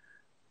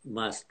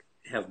must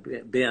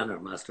have been or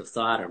must have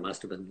thought or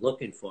must have been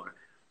looking for.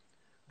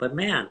 But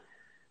man,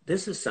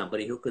 this is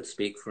somebody who could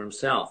speak for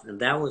himself. And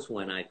that was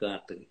when I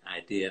got the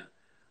idea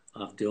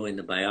of doing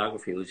the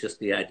biography. It was just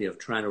the idea of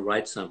trying to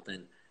write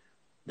something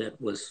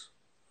that was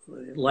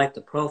like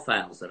the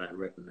profiles that I'd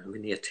written. I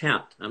mean, the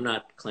attempt, I'm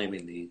not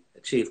claiming the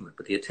achievement,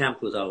 but the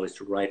attempt was always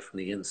to write from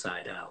the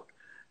inside out,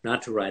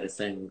 not to write a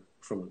thing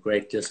from a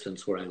great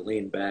distance where I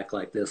leaned back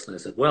like this and I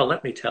said, well,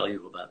 let me tell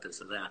you about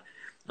this or that.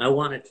 I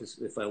wanted to,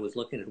 if I was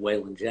looking at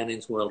Waylon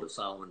Jennings' world or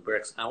Solomon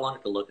Burke's, I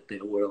wanted to look at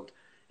their world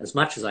as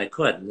much as I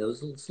could. And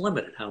it's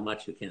limited how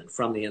much you can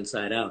from the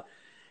inside out.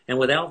 And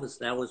with Elvis,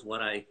 that was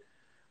what I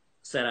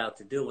set out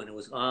to do. And it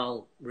was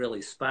all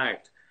really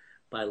sparked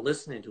by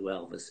listening to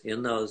Elvis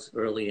in those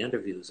early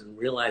interviews and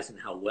realizing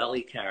how well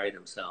he carried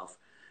himself,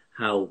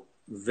 how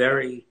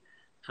very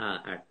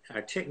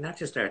not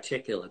just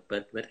articulate,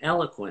 but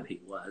eloquent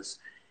he was,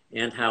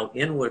 and how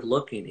inward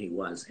looking he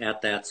was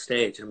at that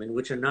stage. I mean,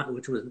 which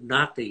was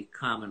not the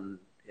common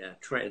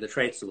the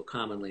traits that were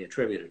commonly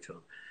attributed to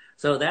him.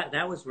 So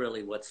that was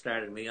really what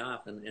started me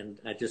off, and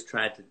I just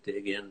tried to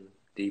dig in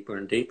deeper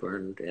and deeper,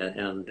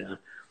 and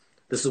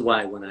this is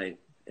why when I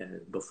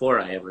before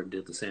I ever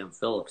did the Sam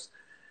Phillips,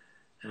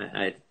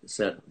 I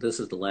said, this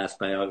is the last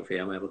biography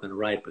I'm ever going to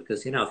write,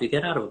 because, you know, if you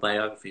get out of a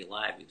biography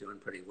alive, you're doing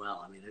pretty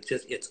well. I mean,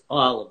 it's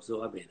all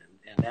absorbing.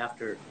 And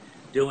after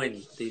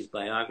doing these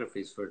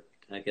biographies for,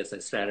 I guess I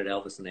started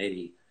Elvis in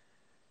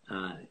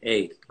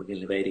 88,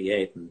 beginning of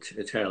 88, and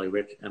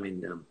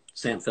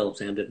Sam Phillips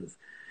ended in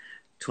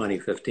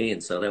 2015.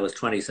 So that was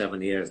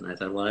 27 years. And I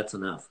thought, well, that's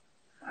enough.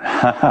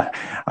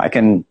 I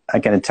can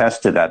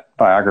attest to that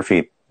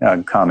biography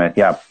comment.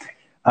 Yeah.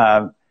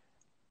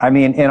 I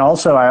mean, and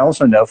also, I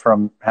also know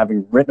from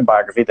having written a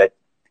biography that,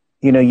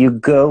 you know, you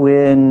go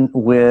in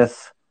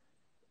with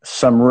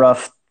some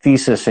rough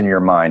thesis in your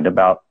mind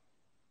about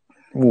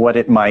what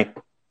it might,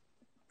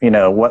 you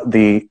know, what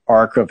the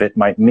arc of it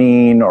might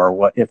mean, or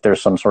what, if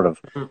there's some sort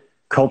of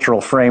cultural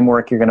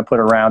framework you're going to put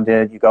around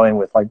it. You go in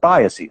with like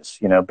biases,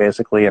 you know,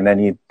 basically, and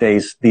then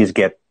these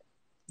get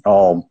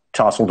all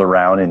tousled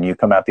around and you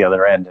come out the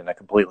other end in a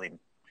completely,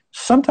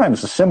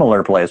 sometimes a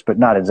similar place, but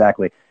not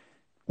exactly.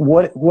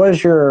 What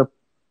was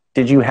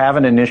did you have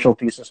an initial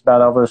thesis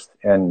about Elvis,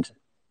 and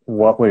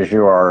what was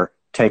your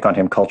take on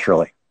him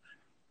culturally?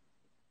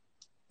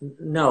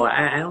 No,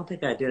 I don't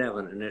think I did have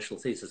an initial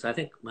thesis. I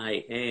think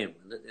my aim,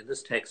 and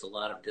this takes a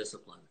lot of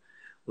discipline,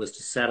 was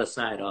to set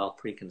aside all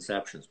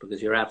preconceptions,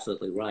 because you're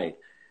absolutely right.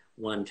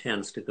 One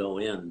tends to go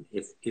in,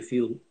 if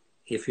you're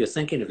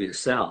thinking of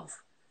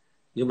yourself,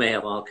 you may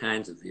have all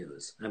kinds of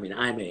views. I mean,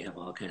 I may have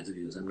all kinds of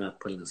views. I'm not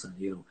putting this on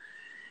you.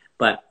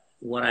 But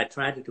what I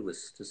tried to do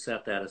was to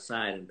set that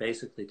aside and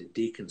basically to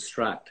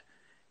deconstruct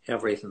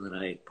everything that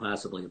I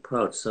possibly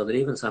approached, so that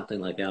even something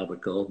like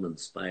Albert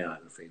Goldman's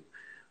biography,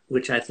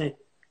 which I think,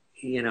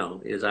 you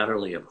know, is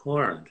utterly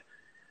abhorrent,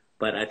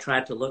 but I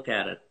tried to look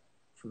at it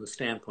from the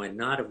standpoint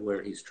not of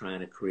where he's trying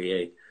to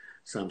create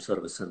some sort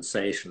of a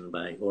sensation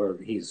or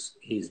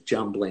he's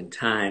jumbling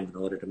time in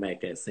order to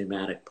make a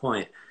thematic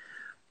point,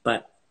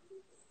 but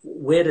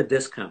where did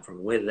this come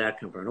from? Where did that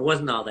come from? It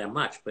wasn't all that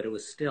much, but it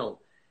was still,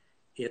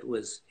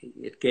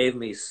 it gave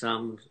me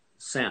some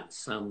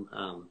sense,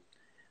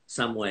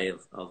 some way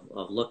of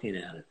looking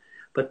at it.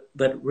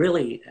 But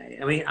really,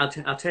 I mean,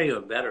 I'll tell you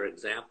a better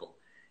example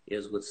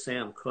is with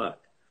Sam Cooke.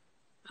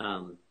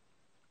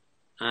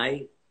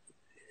 I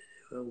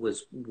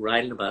was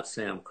writing about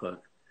Sam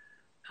Cooke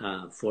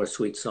for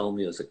Sweet Soul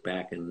Music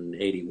back in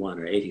 81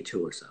 or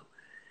 82 or so.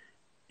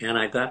 And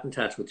I got in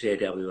touch with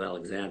J.W.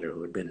 Alexander,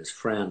 who had been his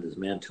friend, his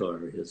mentor,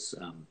 his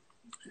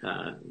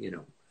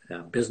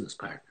business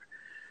partner.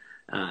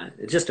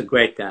 Just a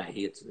great guy.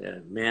 He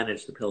had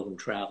managed the Pilgrim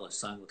Travelers,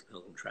 sung with the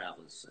Pilgrim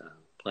Travelers,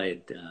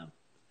 played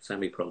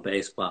semi-pro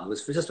baseball. He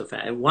was just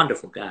a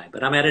wonderful guy.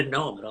 But I mean, I didn't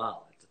know him at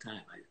all at the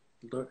time. I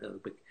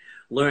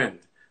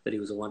learned that he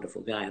was a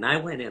wonderful guy. And I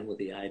went in with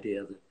the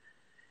idea that,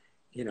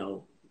 you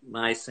know,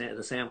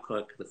 the Sam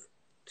Cooke, the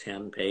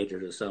 10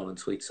 pages or so in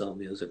Sweet Soul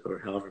Music, or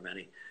however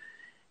many,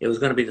 it was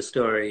going to be the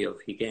story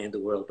of he gained the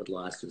world but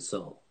lost his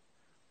soul.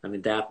 I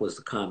mean, that was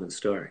the common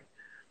story.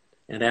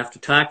 And after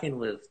talking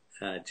with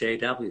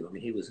J.W., I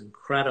mean, he was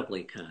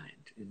incredibly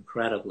kind,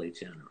 incredibly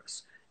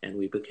generous. And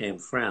we became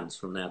friends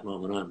from that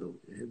moment on.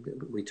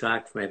 We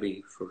talked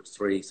maybe for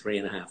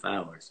 3.5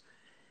 hours.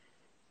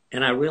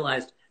 And I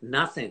realized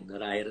nothing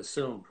that I had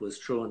assumed was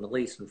true in the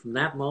least. And from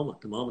that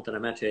moment, the moment that I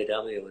met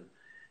J.W. in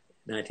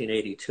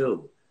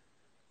 1982,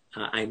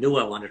 I knew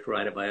I wanted to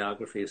write a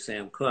biography of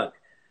Sam Cooke,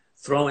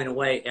 throwing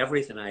away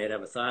everything I had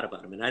ever thought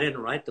about him. And I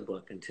didn't write the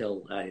book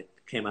until I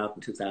came out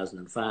in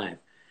 2005.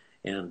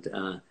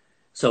 And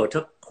so it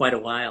took quite a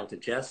while to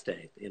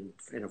gestate in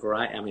a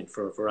variety, I mean,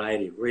 for a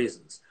variety of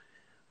reasons.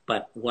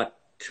 But what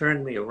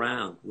turned me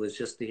around was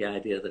just the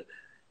idea that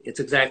it's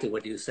exactly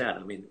what you said.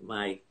 I mean,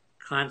 my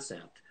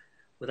concept,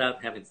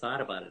 without having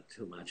thought about it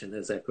too much, and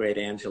there's that great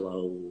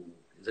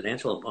is it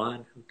Angelo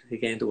Bond? He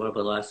gained the world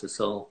but lost his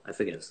soul? I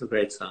forget, it's a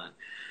great song.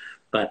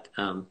 But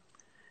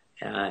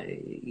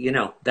you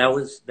know, that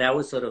was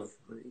sort of,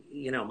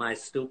 you know, my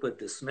stupid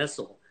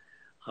dismissal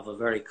of a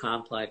very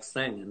complex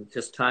thing, and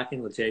just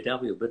talking with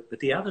JW. But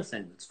the other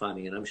thing that's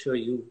funny, and I'm sure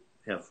you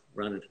have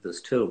run into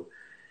this too,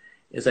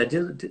 is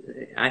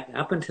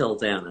up until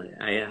then,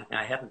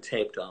 I hadn't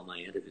taped all my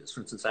interviews.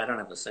 For instance, I don't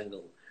have a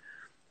single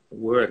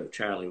word of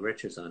Charlie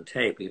Richards on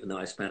tape, even though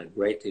I spent a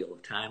great deal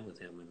of time with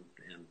him,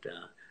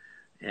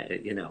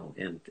 and you know,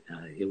 and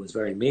it was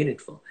very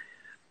meaningful.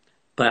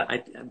 But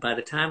by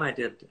the time I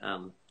did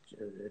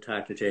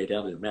talk to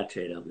JW, met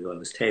JW, I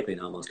was taping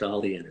almost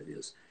all the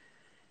interviews.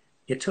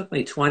 It took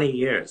me 20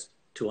 years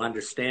to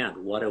understand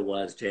what it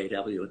was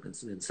JW had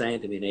been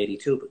saying to me in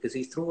 '82, because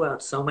he threw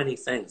out so many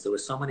things. There were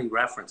so many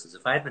references.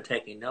 If I had been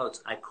taking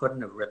notes, I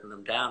couldn't have written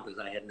them down because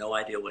I had no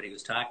idea what he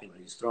was talking about.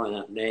 He was throwing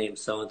out names.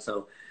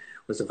 So-and-so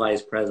was the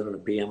vice president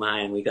of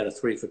BMI, and we got a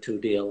 3-for-2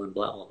 deal, and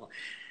blah, blah, blah.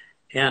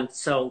 And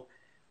so,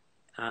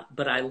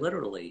 but I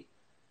literally,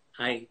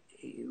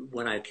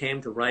 when I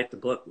came to write the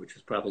book, which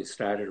was probably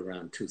started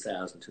around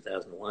 2000,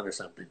 2001 or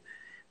something,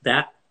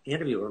 that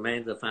interview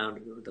remained the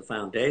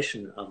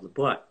foundation of the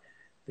book.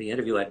 The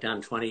interview I'd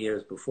done 20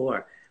 years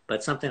before,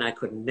 but something I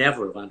could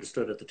never have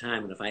understood at the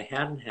time. And if I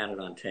hadn't had it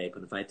on tape,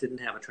 and if I didn't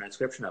have a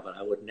transcription of it,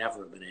 I would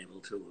never have been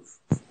able to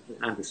have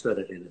understood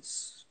it in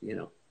its, you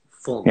know,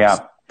 fullness.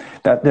 Yeah,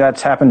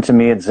 that's happened to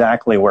me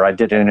exactly, where I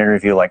did an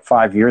interview like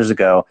 5 years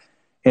ago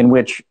in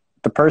which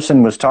the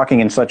person was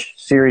talking in such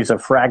series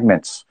of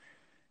fragments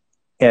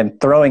and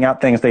throwing out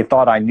things they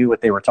thought I knew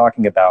what they were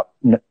talking about,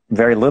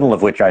 very little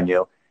of which I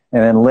knew.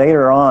 And then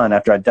later on,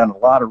 after I'd done a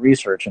lot of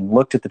research and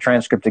looked at the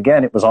transcript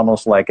again, it was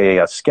almost like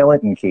a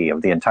skeleton key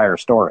of the entire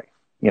story,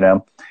 you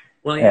know?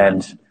 Well, yeah,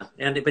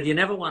 but you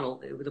never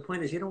want to, the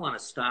point is you don't want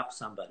to stop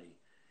somebody.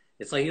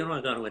 It's like you don't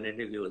want to go to an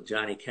interview with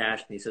Johnny Cash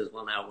and he says,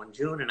 well, now, when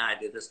June and I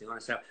did this, you want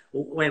to stop,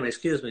 well, wait a minute,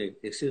 excuse me,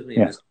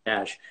 yeah. Mr.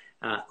 Cash,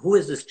 who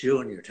is this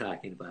June you're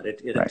talking about?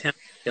 It right. Attempts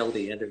to kill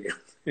the interview.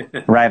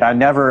 Right,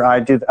 I'm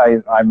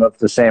of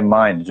the same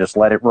mind, just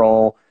let it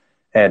roll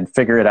and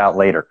figure it out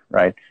later,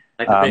 right?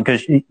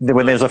 Because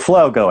when there's a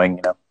flow going,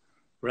 you know.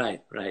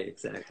 Right,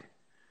 exactly.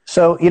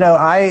 So, you know,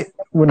 I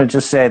want to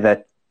just say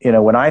that, you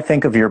know, when I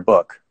think of your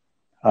book,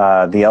 the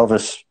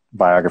Elvis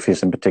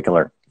biographies in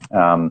particular,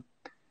 and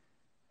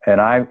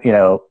you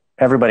know,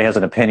 everybody has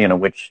an opinion of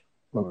which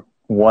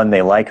one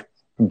they like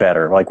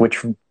better, like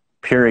which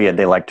period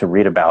they like to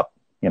read about,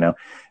 you know.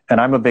 And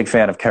I'm a big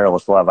fan of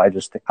Careless Love.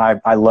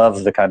 I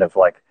love the kind of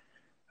like,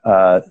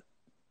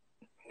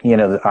 you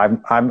know,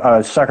 I'm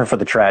a sucker for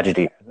the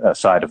tragedy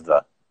side of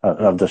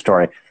the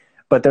story.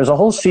 But there's a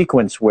whole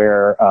sequence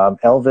where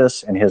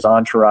Elvis and his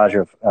entourage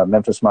of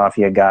Memphis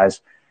Mafia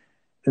guys,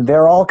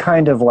 they're all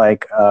kind of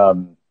like,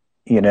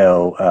 you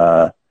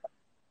know,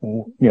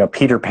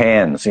 Peter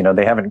Pans. You know,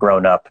 they haven't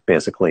grown up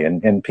basically,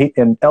 and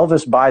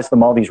Elvis buys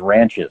them all these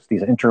ranches,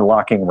 these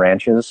interlocking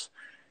ranches,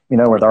 you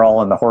know, where they're all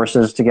on the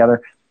horses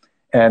together.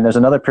 And there's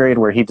another period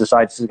where he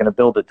decides he's going to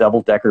build a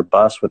double-decker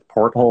bus with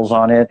portholes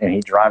on it, and he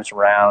drives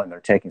around, and they're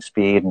taking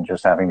speed and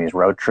just having these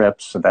road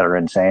trips that are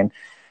insane.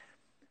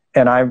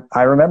 And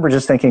I remember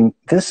just thinking,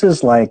 this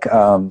is like,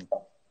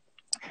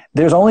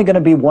 there's only going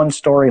to be one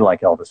story like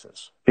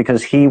Elvis's,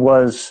 because he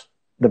was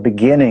the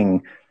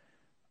beginning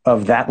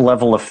of that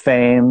level of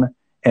fame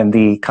and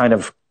the kind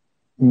of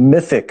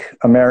mythic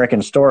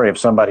American story of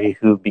somebody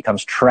who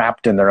becomes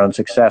trapped in their own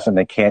success and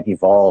they can't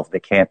evolve, they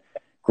can't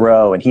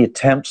grow. And he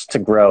attempts to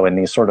grow in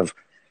these sort of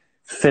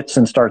fits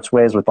and starts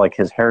ways, with like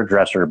his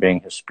hairdresser being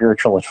his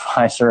spiritual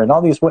advisor and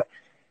all these ways.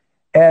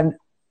 And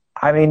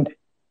I mean,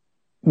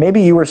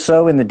 maybe you were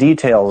so in the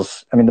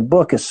details. I mean, the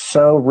book is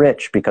so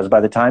rich because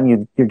by the time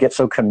you get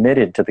so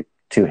committed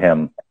to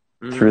him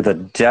through the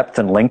depth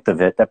and length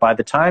of it, that by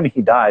the time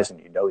he dies, and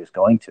you know he's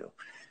going to,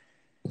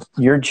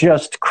 you're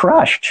just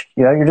crushed.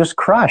 You know, you're just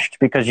crushed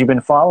because you've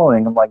been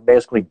following him like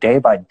basically day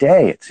by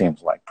day, it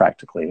seems like,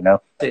 practically, you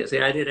know. See,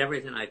 I did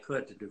everything I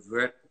could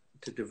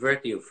to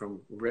divert you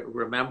from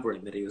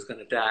remembering that he was going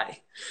to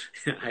die.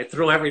 I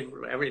threw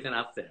everything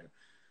up there.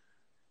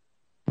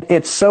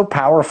 It's so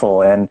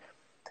powerful, and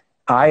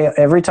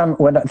every time,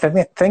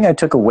 the thing I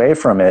took away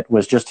from it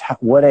was just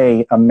what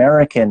a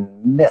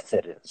American myth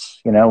it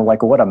is, you know,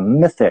 like what a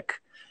mythic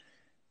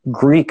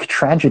Greek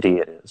tragedy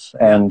it is.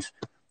 And,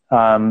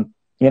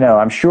 you know,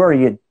 I'm sure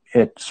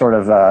it sort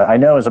of, I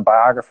know as a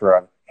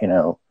biographer, you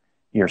know,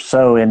 you're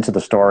so into the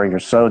story, you're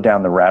so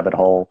down the rabbit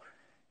hole,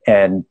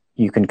 and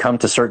you can come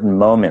to certain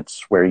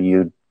moments where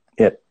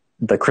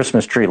the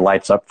Christmas tree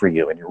lights up for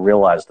you and you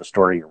realize the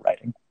story you're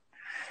writing.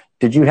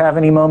 Did you have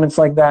any moments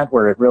like that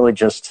where it really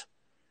just,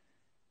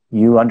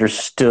 you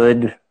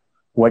understood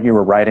what you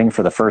were writing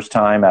for the first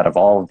time out of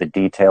all of the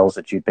details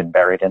that you'd been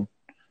buried in?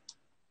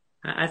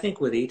 I think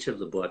with each of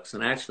the books,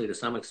 and actually to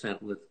some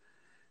extent with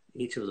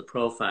each of the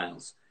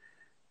profiles,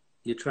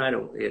 you try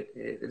to,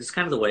 it's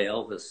kind of the way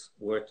Elvis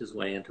worked his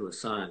way into a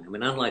song. I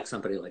mean, unlike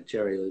somebody like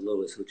Jerry Lee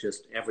Lewis, who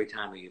just every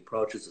time he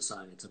approaches a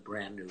song, it's a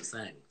brand new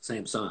thing.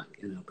 Same song,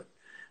 you know, but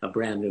a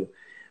brand new.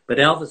 But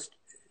Elvis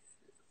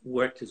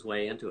worked his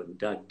way into it and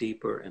dug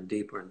deeper and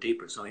deeper and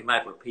deeper. So he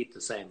might repeat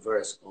the same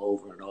verse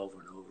over and over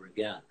and over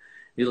again.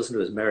 You listen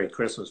to his Merry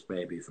Christmas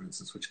Baby, for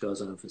instance, which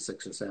goes on for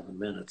 6 or 7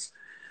 minutes,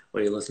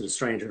 or you listen to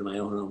Stranger in My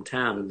Own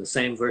Hometown, and the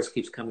same verse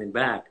keeps coming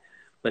back,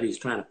 but he's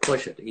trying to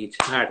push it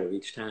harder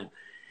each time.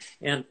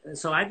 And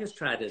so I just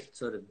try to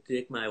sort of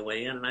dig my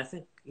way in, and I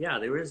think, yeah,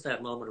 there is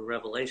that moment of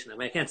revelation. I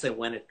mean, I can't say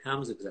when it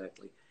comes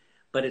exactly,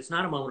 but it's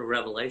not a moment of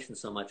revelation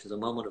so much as a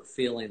moment of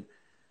feeling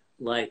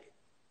like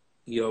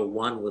you're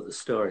one with the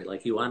story,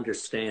 like you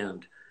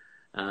understand.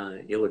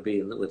 It would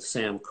be with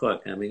Sam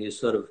Cooke. I mean, you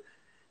sort of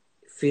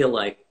feel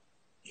like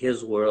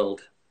his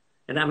world,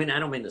 and I mean, I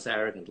don't mean this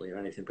arrogantly or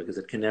anything because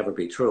it can never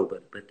be true,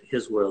 but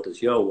his world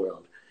is your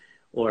world.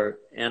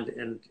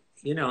 And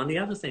you know, and the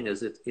other thing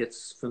is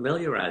it's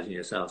familiarizing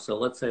yourself. So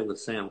let's say with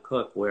Sam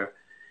Cooke, where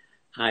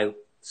I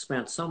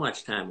spent so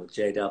much time with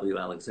J.W.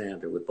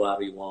 Alexander, with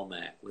Bobby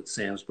Womack, with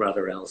Sam's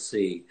brother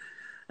L.C.,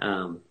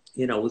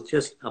 you know, with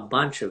just a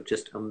bunch of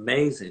just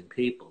amazing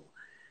people,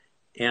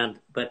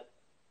 but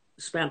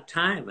spent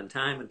time and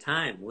time and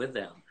time with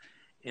them.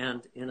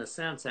 And in a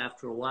sense,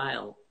 after a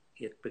while,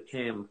 it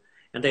became,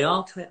 and they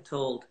all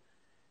told,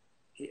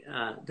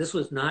 this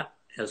was not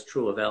as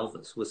true of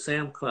Elvis. With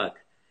Sam Cooke,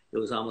 it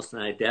was almost an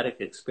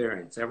eidetic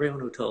experience. Everyone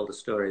who told a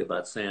story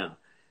about Sam,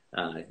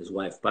 his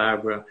wife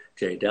Barbara,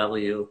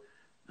 J.W.,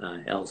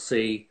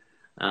 L.C.,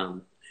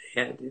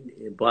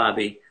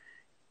 Bobby,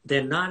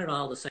 they're not at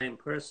all the same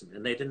person,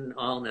 and they didn't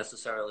all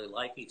necessarily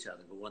like each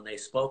other. But when they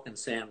spoke in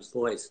Sam's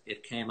voice,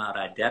 it came out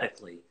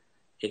eidetically,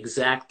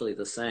 exactly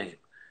the same.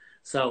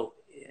 So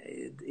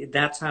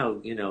that's how,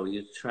 you know,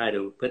 you try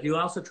to, but you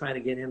also try to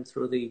get in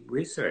through the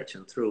research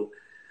and through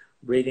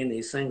reading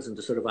these things and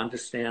to sort of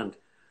understand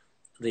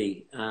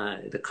the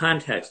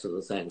context of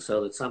the thing.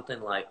 So that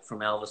something like from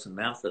Elvis in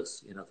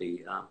Memphis, you know,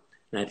 the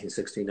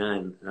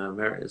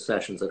 1969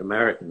 sessions at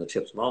American that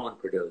Chips Moman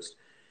produced.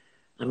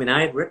 I mean,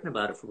 I had written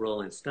about it for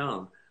Rolling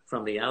Stone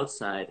from the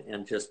outside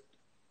and just,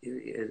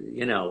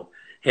 you know,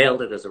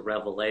 hailed it as a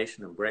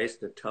revelation,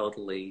 embraced it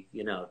totally,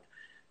 you know,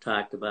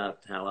 talked about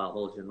how I'll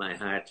hold you in my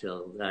heart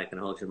till I can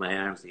hold you in my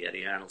arms, the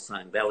Eddie Arnold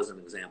song. That was an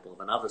example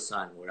of another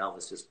song where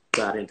Elvis just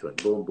got into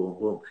it, boom, boom,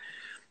 boom.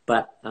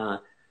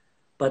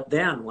 But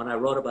then when I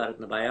wrote about it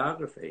in the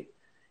biography,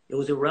 it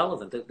was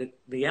irrelevant.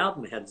 The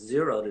album had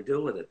zero to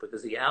do with it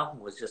because the album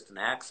was just an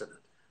accident.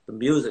 The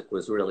music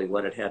was really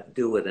what it had to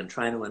do with, and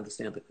trying to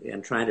understand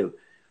and trying to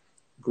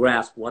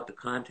grasp what the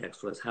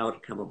context was, how it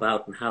had come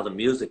about, and how the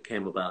music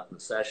came about in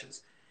the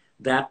sessions.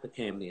 That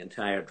became the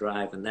entire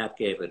drive, and that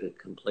gave it a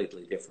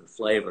completely different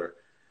flavor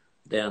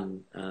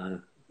than,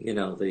 you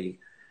know, and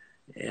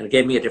it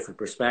gave me a different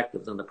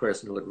perspective than the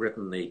person who had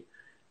written the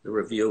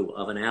review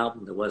of an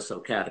album that was so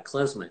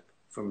cataclysmic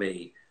for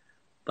me.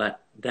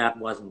 But that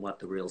wasn't what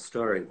the real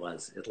story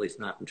was, at least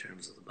not in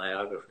terms of the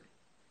biography.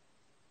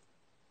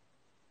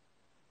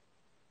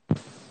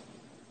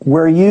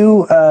 Were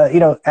you, you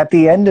know, at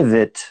the end of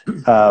it,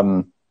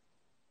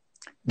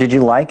 did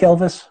you like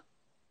Elvis?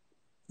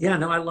 Yeah,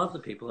 no, I love the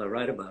people I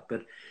write about,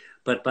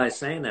 but by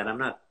saying that, I'm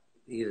not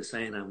either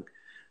saying I'm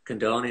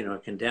condoning or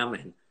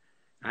condemning.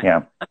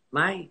 I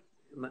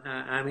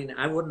mean,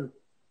 I wouldn't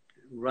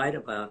write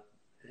about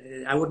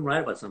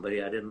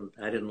somebody I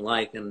didn't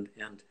like, and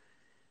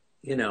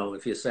you know,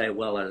 if you say,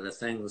 well, are there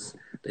things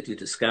that you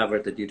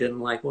discovered that you didn't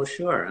like? Well,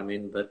 sure. I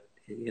mean, but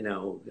you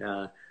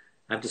know,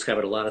 I've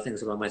discovered a lot of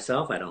things about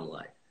myself I don't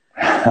like.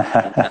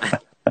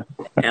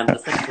 And the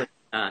thing with,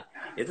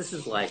 this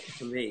is like,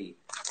 to me,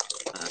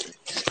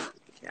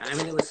 I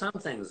mean, there were some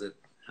things that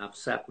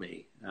upset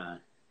me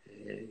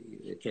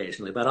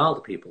occasionally about all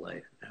the people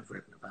I've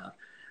written about.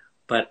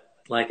 But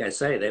like I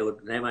say,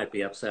 they might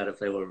be upset if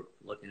they were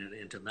looking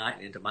into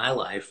my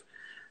life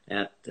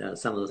at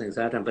some of the things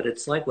I've done. But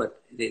it's like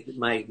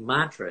my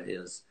mantra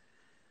is.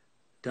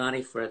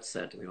 Donnie Fritz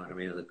said to me,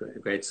 the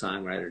great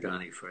songwriter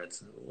Donnie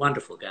Fritz, a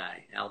wonderful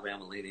guy,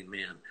 Alabama leading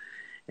man.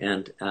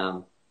 And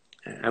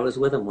I was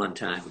with him one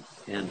time,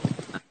 and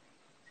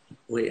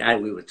we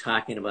were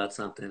talking about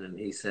something, and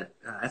he said,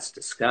 oh, that's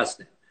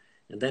disgusting.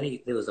 And then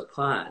there was a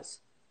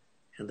pause,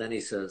 and then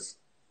he says,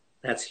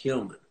 that's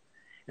human.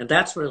 And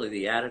that's really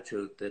the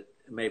attitude that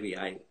maybe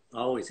I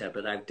always have,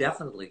 but I've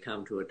definitely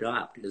come to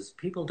adopt, is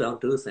people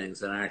don't do things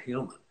that aren't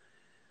human.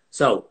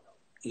 So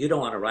you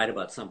don't want to write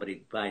about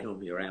somebody by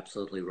whom you're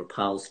absolutely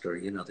repulsed, or,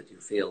 you know, that you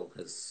feel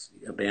has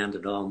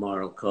abandoned all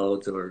moral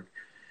codes,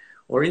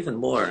 or even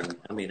more. And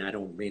I mean, I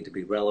don't mean to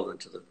be relevant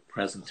to the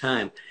present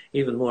time,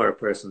 even more a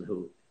person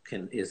who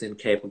is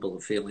incapable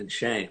of feeling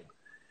shame.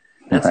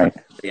 That's right.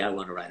 Something I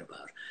want to write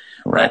about.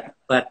 Right.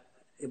 But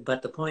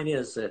the point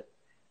is that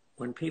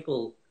when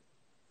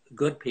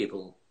good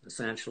people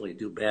essentially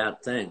do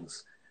bad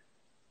things,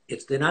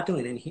 they're not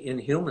doing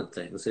inhuman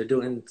things. They're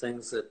doing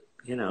things that,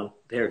 you know,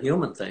 they're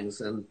human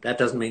things, and that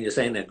doesn't mean you're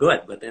saying they're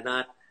good, but they're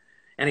not.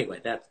 Anyway,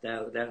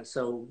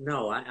 so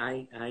no,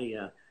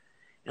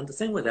 and the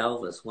thing with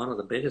Elvis, one of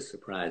the biggest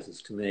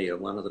surprises to me, or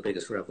one of the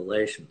biggest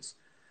revelations,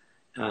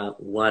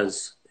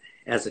 was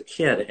as a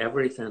kid, I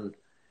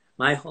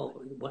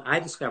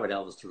discovered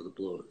Elvis through the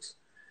blues,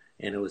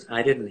 and it was,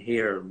 I didn't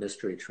hear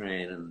Mystery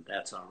Train and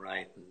That's All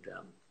Right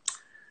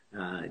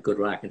and Good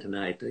Rockin'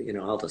 Tonight, you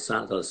know, all those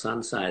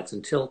Sunsides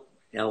until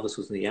Elvis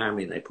was in the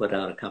Army, and they put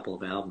out a couple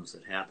of albums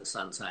that had the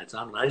Sunsides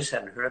on them. I just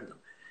hadn't heard them.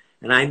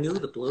 And I knew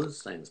the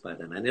blues things by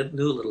then. I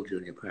knew Little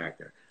Junior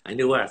Parker. I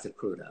knew Arthur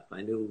Crudup.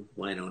 I knew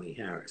Wynonie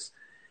Harris.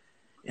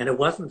 And it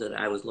wasn't that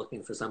I was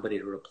looking for somebody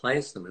to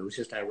replace them. It was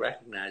just I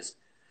recognized,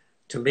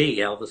 to me,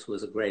 Elvis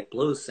was a great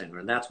blues singer,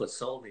 and that's what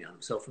sold me on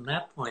him. So from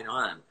that point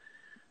on,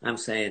 I'm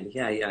saying,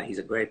 yeah, he's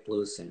a great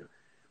blues singer.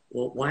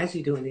 Well, why is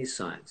he doing these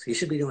songs? He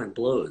should be doing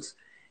blues.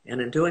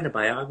 And in doing the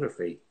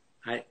biography,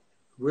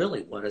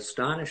 what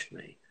astonished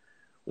me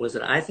was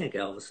that I think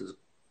Elvis's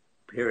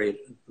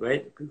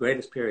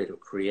greatest period of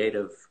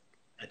creative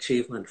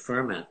achievement,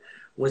 ferment,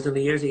 was in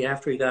the years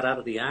after he got out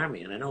of the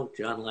Army. And I know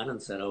John Lennon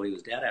said, oh, he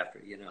was dead after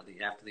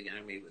the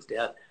Army was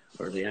dead,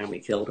 or the Army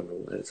killed him,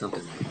 or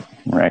something like that.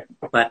 Right.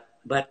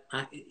 But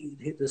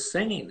the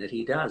singing that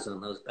he does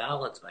on those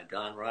ballads by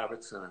Don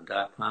Robertson and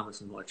Doc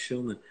Thomas and Mort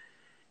Schumann,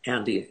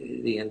 and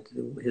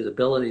his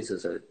abilities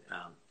as an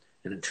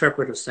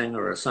interpretive singer,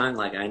 or a song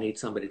like I Need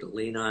Somebody to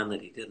Lean On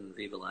that he did in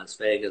Viva Las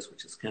Vegas,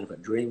 which is kind of a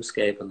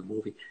dreamscape in the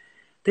movie.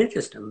 They're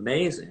just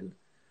amazing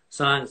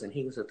songs, and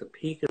he was at the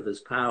peak of his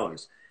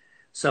powers.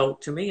 So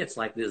to me, it's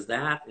like there's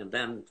that, and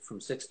then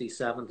from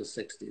 67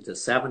 to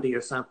 70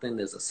 or something,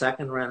 there's a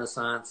second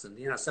renaissance. And,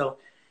 you know, so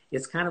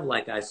it's kind of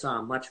like I saw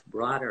a much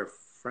broader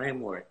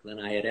framework than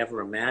I had ever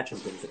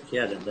imagined as a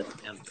kid. And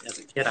as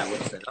a kid, I would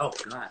have said, oh,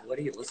 God, what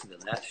do you listen to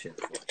that shit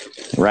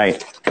for?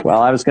 Right.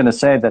 Well, I was going to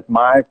say that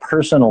my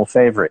personal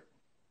favorite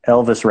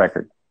Elvis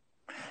record,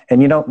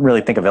 and you don't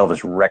really think of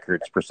Elvis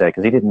records per se,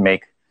 because he didn't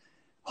make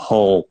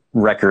whole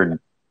record,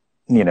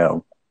 you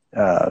know,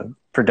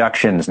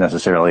 productions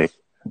necessarily.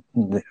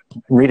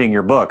 Reading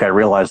your book, I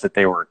realized that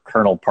they were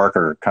Colonel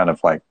Parker kind of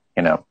like,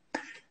 you know,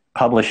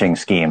 publishing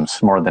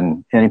schemes more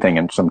than anything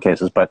in some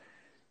cases. But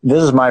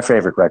this is my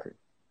favorite record.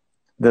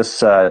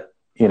 This,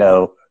 you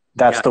know,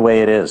 that's the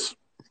way it is.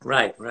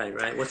 Right.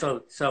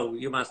 Well, so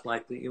you must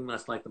like the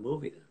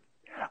movie then.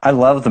 I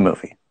love the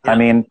movie. Yeah.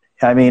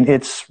 I mean,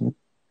 it's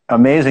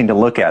amazing to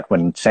look at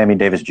when Sammy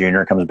Davis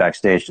Jr. comes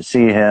backstage to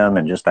see him,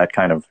 and just that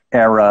kind of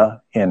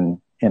era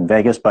in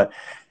Vegas. But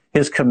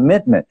his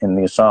commitment in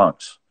these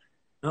songs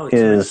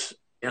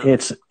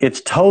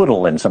it's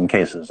total in some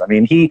cases. I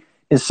mean, he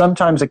is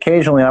sometimes,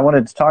 occasionally, I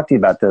wanted to talk to you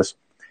about this,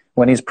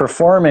 when he's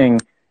performing,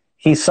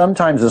 he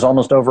sometimes is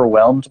almost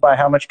overwhelmed by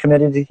how much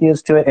committed he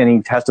is to it, and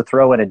he has to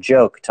throw in a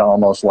joke to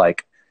almost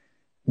like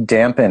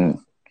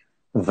dampen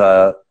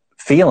the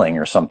feeling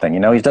or something. You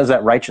know, he does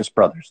that Righteous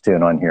Brothers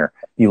tune on here,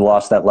 You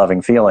Lost That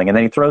Loving Feeling, and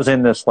then he throws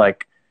in this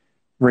like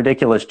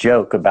ridiculous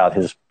joke about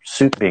his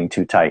suit being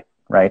too tight,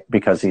 right?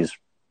 Because he's,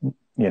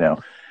 you know,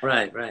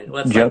 right.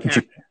 Well, it's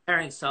like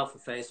carrying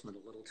self-effacement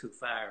a little too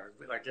far,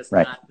 or just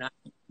right. not.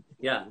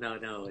 Yeah,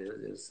 no.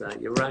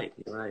 You're right.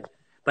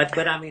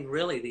 But I mean,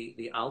 really,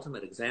 the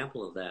ultimate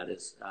example of that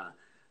is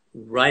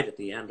right at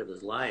the end of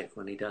his life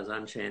when he does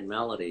Unchained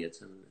Melody.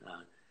 It's in,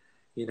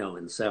 you know,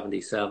 in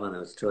 '77. It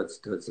was towards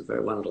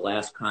one of the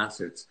last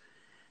concerts,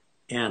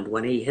 and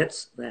when he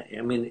hits that,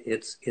 I mean,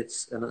 it's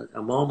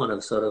a moment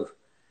of sort of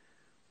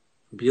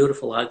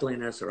beautiful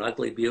ugliness or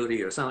ugly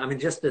beauty or something. I mean,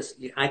 just this,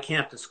 I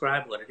can't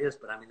describe what it is,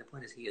 but I mean, the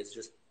point is he is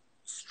just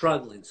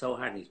struggling so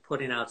hard and he's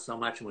putting out so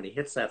much. And when he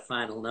hits that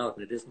final note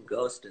and it isn't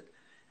ghosted,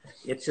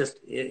 it's just,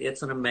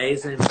 it's an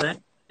amazing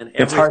thing. And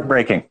it's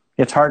heartbreaking.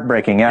 It's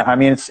heartbreaking. Yeah. I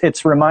mean,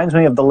 it reminds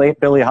me of the late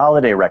Billie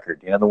Holiday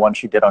record, you know, the one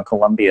she did on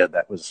Columbia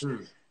that was,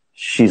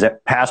 she's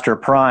at past her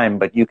prime,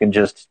 but you can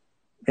just,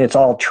 it's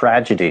all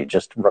tragedy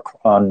just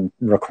on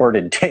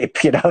recorded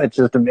tape, you know, it's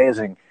just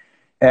amazing.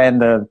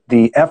 And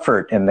the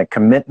effort and the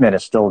commitment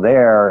is still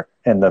there,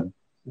 and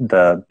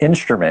the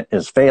instrument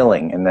is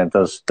failing, and then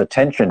the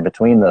tension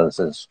between those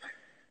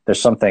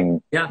there's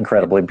something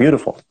incredibly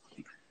beautiful.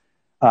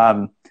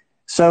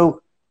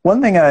 So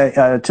one thing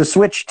to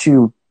switch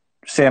to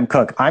Sam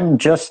Cooke, I'm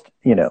just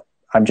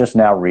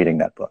now reading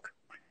that book,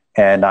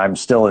 and I'm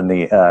still in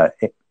the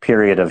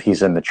period of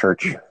he's in the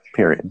church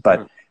period,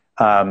 but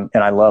and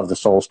I love the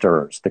Soul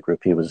Stirrers, the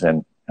group he was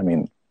in. I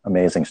mean,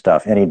 amazing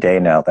stuff. Any Day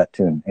Now, that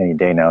tune, Any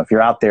Day Now. If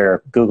you're out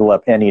there, Google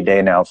up Any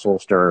Day Now, Soul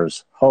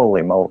Stirrers.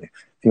 Holy moly.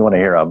 If you want to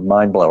hear a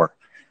mind blower.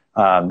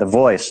 The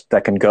voice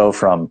that can go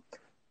from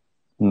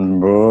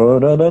and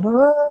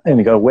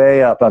you go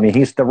way up. I mean,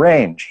 the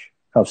range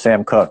of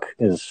Sam Cooke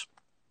is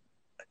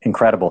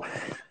incredible.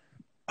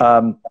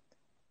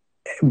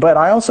 But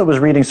I also was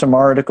reading some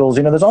articles,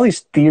 you know, there's all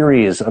these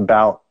theories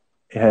about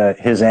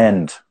his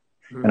end.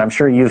 And I'm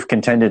sure you've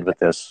contended with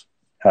this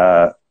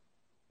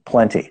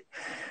plenty.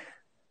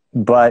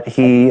 But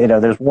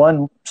there's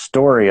one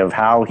story of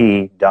how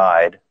he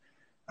died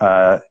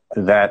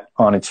that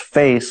on its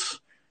face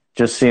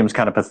just seems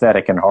kind of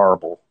pathetic and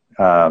horrible.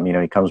 You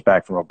know, he comes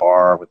back from a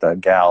bar with a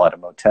gal at a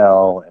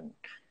motel, and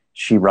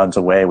she runs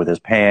away with his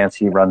pants.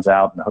 He runs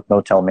out, and the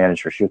motel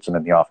manager shoots him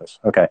in the office.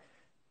 Okay,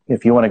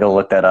 if you want to go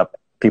look that up,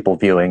 people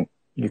viewing,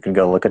 you can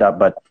go look it up.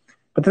 But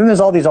then there's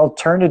all these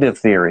alternative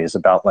theories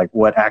about like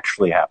what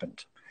actually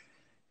happened.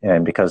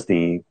 and because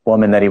the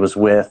woman that he was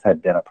with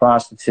had been a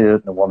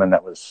prostitute, and the woman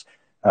that was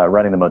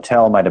running the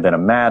motel might have been a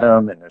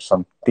madam, and there's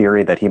some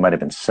theory that he might have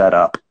been set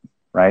up,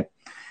 right?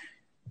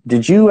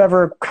 Did you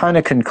ever kind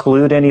of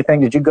conclude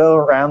anything? Did you go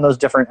around those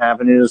different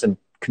avenues and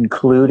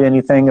conclude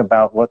anything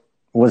about what,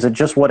 was it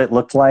just what it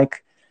looked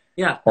like?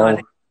 Yeah, no,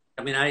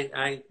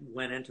 I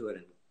went into it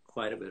in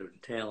quite a bit of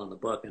detail in the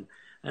book, and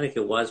I think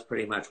it was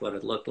pretty much what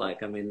it looked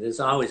like. I mean, there's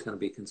always going to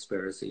be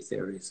conspiracy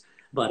theories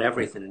about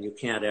everything, and you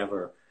can't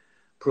ever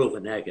prove a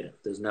negative.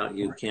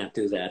 You can't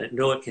do that. And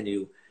nor can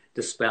you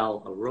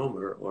dispel a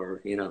rumor or,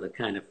 the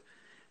kind of,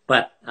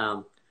 but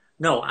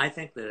no, I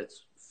think that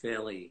it's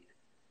fairly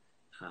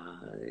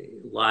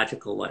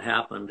logical what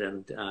happened.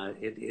 And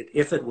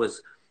if it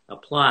was a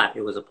plot,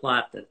 it was a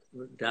plot that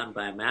done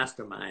by a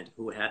mastermind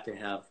who had to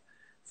have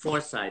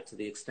foresight to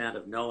the extent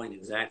of knowing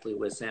exactly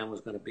where Sam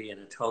was going to be in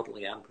a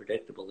totally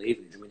unpredictable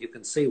evening. I mean, you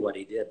can see what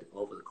he did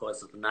over the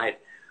course of the night,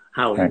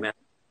 how he met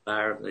the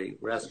bar of the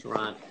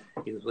restaurant.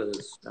 He was with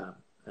his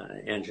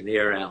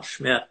engineer, Al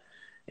Schmidt,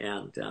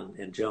 and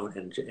Joan,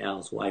 and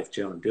Al's wife,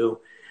 Joan Dew.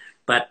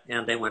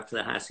 And they went to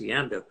the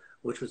Hacienda,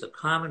 which was a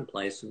common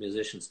place for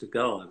musicians to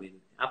go. I mean,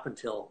 up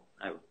until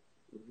I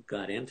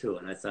got into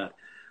it, I thought,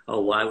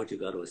 oh, why would you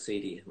go to a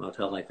seedy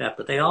motel like that?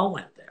 But they all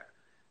went there.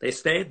 They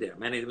stayed there.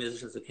 Many of the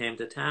musicians that came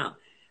to town.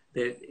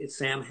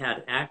 Sam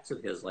had acts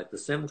of his, like the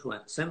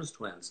Sims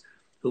twins,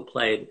 who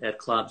played at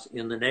clubs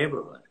in the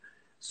neighborhood.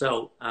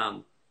 So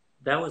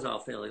that was all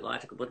fairly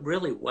logical. But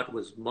really what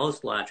was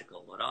most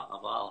logical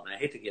of all, and I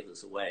hate to give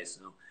this away,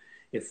 so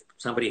if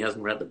somebody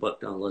hasn't read the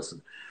book, don't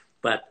listen.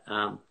 But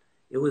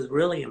it was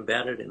really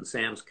embedded in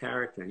Sam's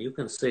character. And you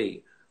can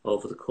see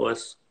over the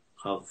course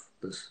of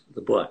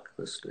the book,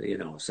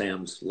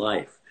 Sam's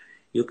life,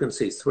 you can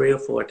see 3 or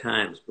 4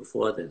 times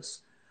before this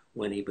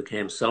when he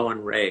became so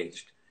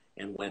enraged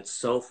and went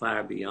so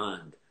far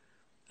beyond,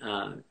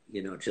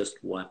 just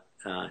what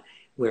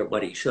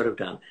he should have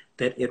done,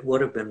 that it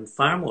would have been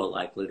far more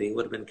likely that he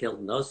would have been killed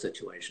in those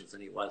situations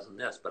than he was in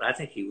this. But I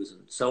think he was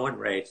so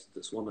enraged that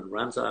this woman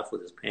runs off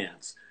with his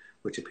pants,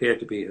 which appeared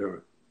to be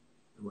her,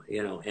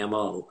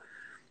 MO,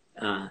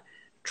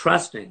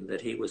 trusting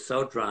that he was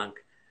so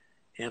drunk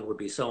and would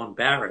be so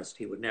embarrassed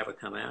he would never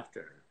come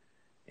after her.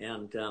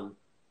 And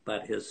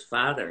but his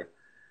father,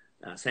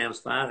 Sam's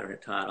father,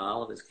 had taught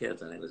all of his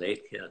kids, I think it was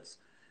 8 kids,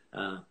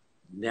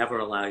 never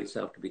allow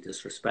yourself to be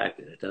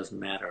disrespected. It doesn't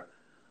matter.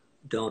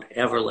 Don't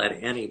ever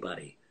let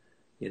anybody,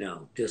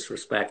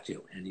 disrespect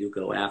you, and you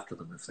go after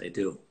them if they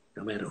do,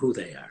 no matter who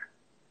they are.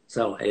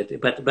 So,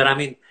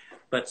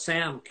 but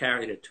Sam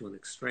carried it to an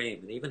extreme,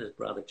 and even his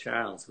brother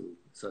Charles, who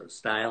sort of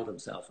styled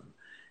himself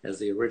as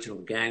the original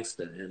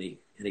gangster, and he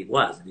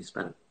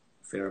spent a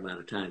fair amount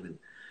of time in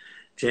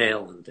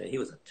jail, and he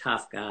was a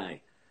tough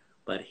guy,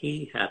 but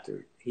he had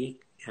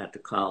to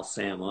call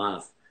Sam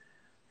off.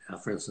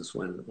 For instance,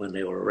 when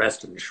they were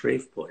arrested in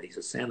Shreveport, he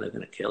said, "Sam, they're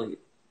going to kill you.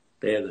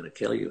 They are going to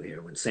kill you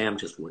here." When Sam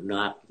just would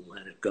not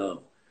let it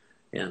go,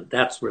 and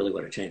that's really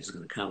what A Change Is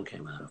Going to Come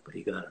came out of. But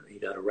he got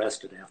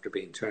arrested after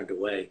being turned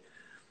away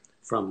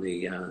from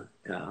the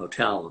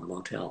hotel and the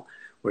motel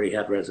where he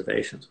had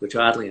reservations, which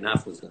oddly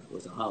enough was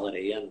a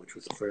Holiday Inn, which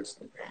was the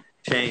first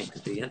chain to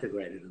be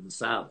integrated in the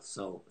South.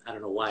 So I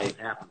don't know why it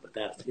happened, but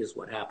that is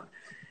what happened.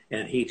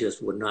 And he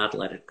just would not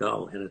let it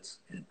go. And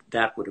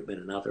that would have been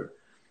another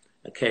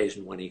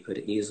occasion when he could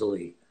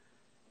easily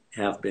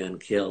have been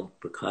killed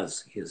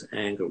because his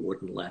anger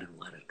wouldn't let him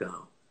let it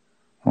go.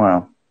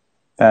 Wow.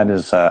 That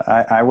is,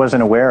 I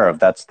wasn't aware of,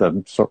 that's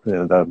the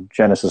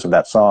genesis of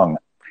that song.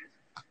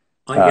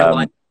 Oh,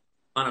 yeah,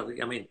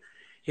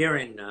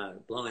 hearing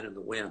Blowing in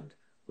the Wind,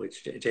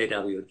 which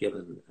J.W. had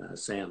given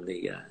Sam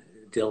the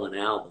Dylan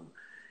album,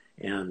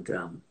 and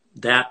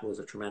that was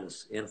a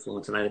tremendous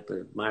influence, and I think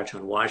the March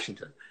on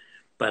Washington.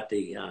 But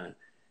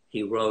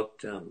he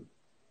wrote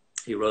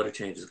A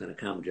Change Is Going to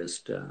Come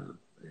just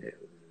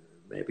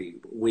maybe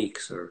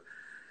weeks or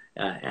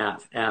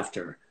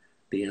after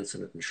the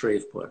incident in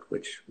Shreveport,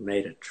 which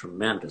made a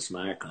tremendous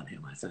mark on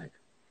him, I think.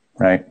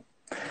 Right.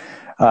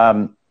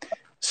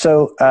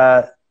 So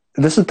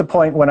this is the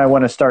point when I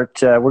want to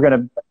start.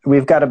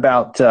 We've got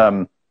about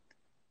 7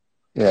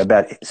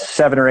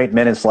 or 8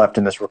 minutes left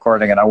in this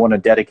recording, and I want to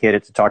dedicate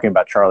it to talking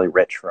about Charlie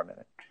Rich for a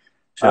minute.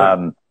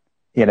 Sure.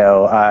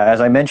 As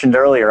I mentioned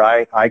earlier,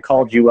 I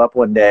called you up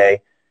one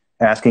day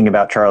asking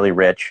about Charlie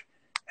Rich,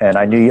 and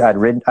I knew I'd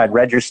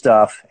read your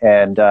stuff,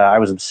 and I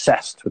was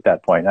obsessed with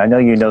that point. I know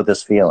you know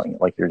this feeling,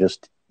 like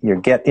you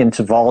get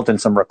involved in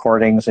some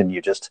recordings, and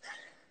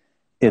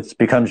it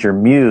becomes your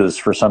muse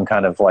for some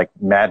kind of like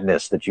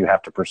madness that you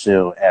have to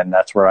pursue, and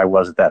that's where I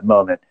was at that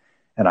moment,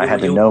 and I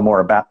had to know more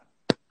about.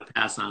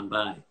 Pass on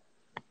by.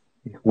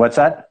 What's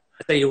that?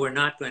 I say you were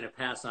not going to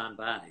pass on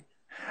by.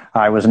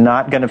 I was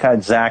not going to,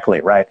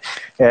 exactly, right.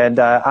 And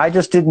I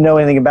just didn't know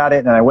anything about it,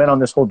 and I went on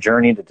this whole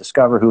journey to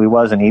discover who he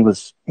was, and he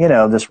was,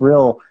 this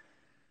real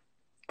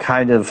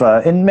kind of,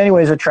 in many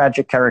ways, a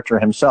tragic character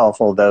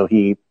himself, although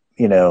he,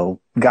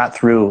 got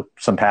through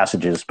some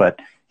passages. But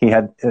he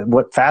had,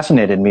 what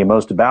fascinated me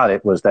most about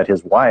it was that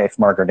his wife,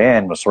 Margaret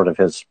Ann, was sort of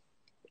his,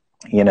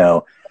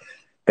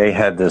 they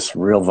had this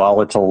real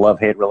volatile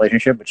love-hate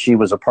relationship, but she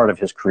was a part of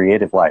his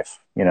creative life.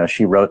 You know,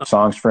 she wrote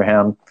songs for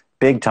him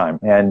big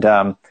time. And,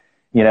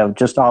 you know,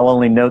 just I'll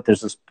only note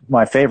there's this,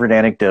 my favorite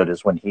anecdote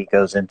is when he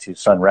goes into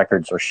Sun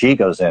Records, or she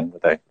goes in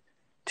with a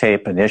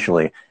tape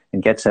initially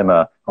and gets him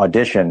a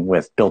audition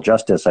with Bill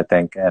Justice, I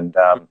think. And,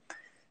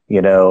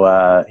 you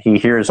know, he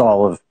hears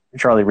all of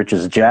Charlie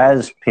Rich's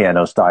jazz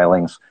piano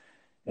stylings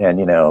and,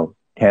 you know,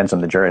 hands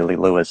him the Jerry Lee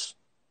Lewis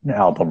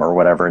album or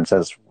whatever and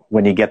says,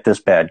 when you get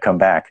this bad, come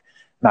back.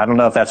 And I don't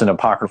know if that's an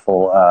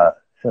apocryphal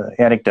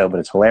anecdote, but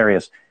it's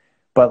hilarious.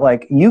 But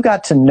like, you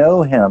got to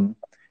know him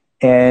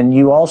and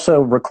you also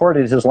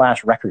recorded his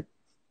last record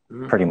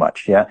pretty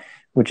much. Yeah.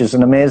 Which is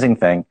an amazing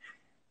thing.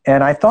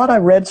 And I thought I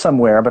read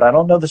somewhere, but I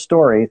don't know the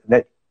story,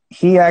 that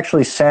he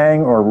actually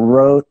sang or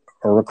wrote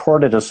or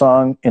recorded a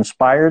song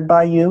inspired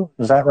by you.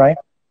 Is that right?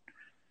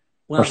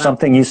 Well, or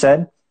something you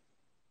said?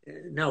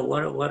 No,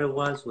 what it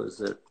was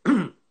that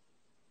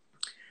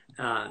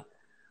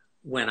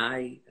when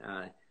I,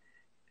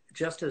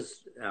 just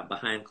as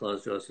Behind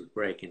Closed Doors was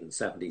breaking in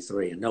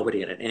 '73, and nobody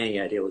had any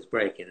idea it was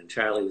breaking, and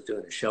Charlie was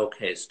doing a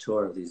showcase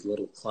tour of these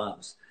little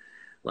clubs,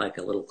 like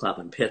a little club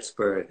in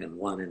Pittsburgh and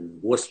one in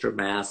Worcester,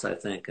 Mass, I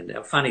think, and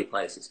funny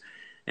places.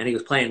 And he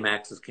was playing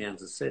Max's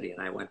Kansas City,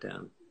 and I went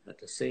down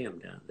to see him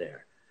down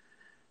there.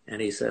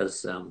 And he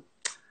says,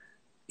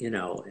 you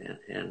know,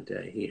 and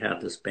he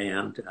had this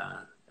band.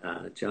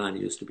 John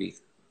used to be,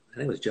 I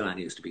think it was John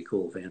used to be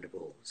Cool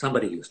Vanderpool.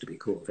 Somebody used to be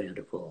Cool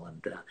Vanderpool.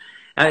 And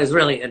it was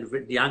really a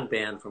young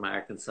band from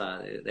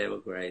Arkansas. They were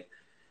great.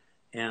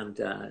 And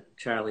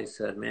Charlie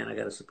said, man, I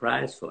got a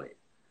surprise for you.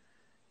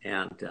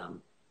 And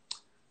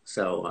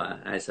so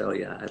I said, oh,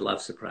 yeah, I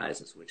love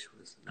surprises, which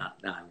was not,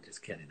 no, I'm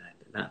just kidding.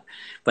 I did not.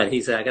 But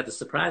he said, I got the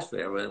surprise for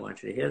you. I really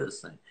want you to hear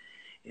this thing.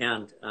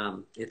 And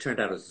it turned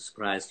out it was a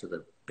surprise to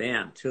the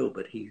band, too.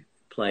 But he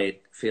played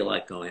Feel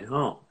Like Going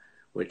Home,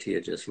 which he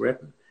had just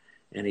written.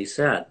 And he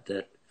said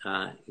that,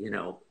 you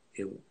know,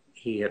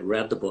 he had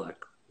read the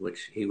book,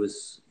 which he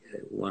was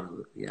one of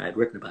the, you know, I'd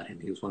written about him.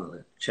 He was one of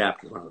the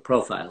chapters, one of the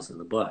profiles in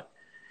the book.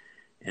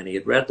 And he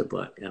had read the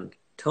book and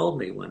told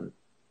me when,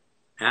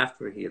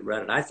 after he had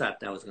read it, I thought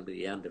that was going to be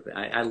the end of it.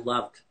 I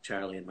loved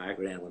Charlie and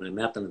Margaret Ann. When I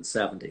met them in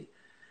 '70,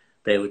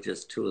 they were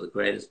just two of the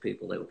greatest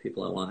people. They were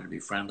people I wanted to be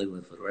friendly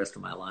with for the rest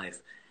of my life.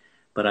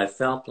 But I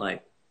felt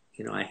like,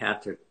 you know, I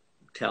had to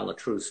tell a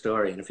true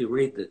story. And if you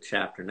read the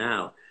chapter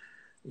now,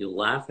 you'll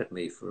laugh at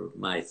me for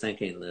my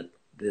thinking that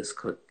this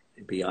could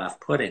be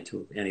off-putting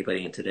to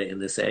anybody in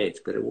this age.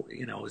 But, it,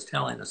 you know, it was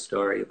telling a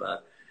story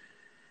about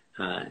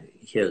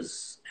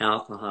his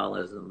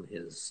alcoholism,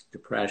 his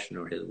depression,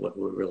 or his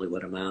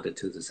what amounted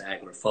to this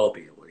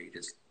agoraphobia, where he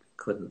just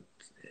couldn't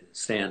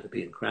stand to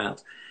be in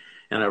crowds.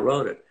 And I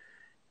wrote it,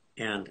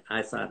 and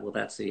I thought, well,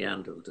 that's the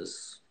end of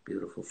this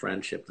beautiful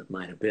friendship that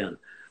might have been.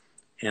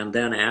 And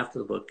then after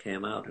the book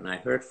came out, and I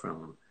heard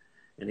from him,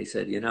 and he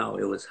said, you know,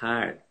 it was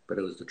hard, but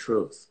it was the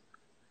truth.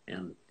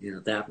 And, you know,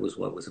 that was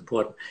what was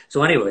important.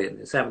 So anyway,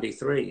 in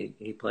 '73,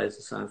 he plays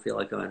the song Feel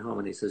Like Going Home,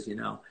 and he says, you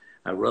know,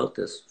 I wrote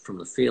this from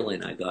the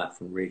feeling I got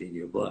from reading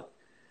your book.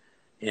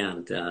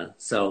 And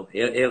so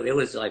it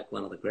was like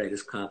one of the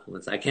greatest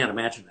compliments. I can't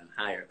imagine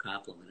a higher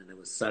compliment, and it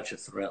was such a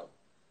thrill.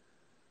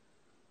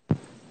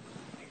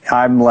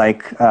 I'm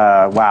like,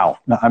 wow,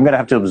 I'm going to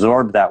have to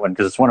absorb that one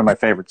because it's one of my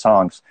favorite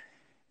songs.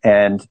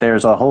 And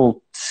there's a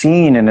whole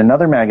scene in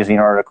another magazine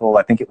article,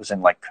 I think it was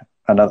in like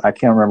another, I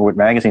can't remember what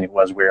magazine it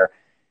was, where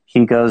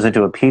he goes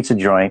into a pizza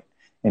joint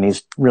and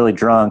he's really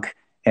drunk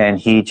and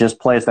he just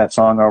plays that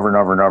song over and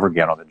over and over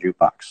again on the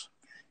jukebox.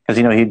 Because,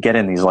 you know, he'd get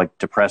in these like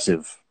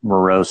depressive,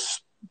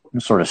 morose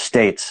sort of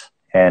states.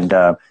 And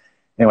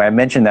anyway, I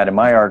mentioned that in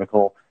my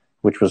article,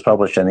 which was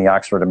published in the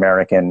Oxford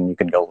American. You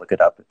can go look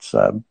it up. It's,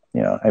 you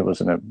know, it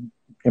was an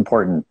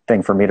important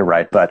thing for me to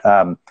write. But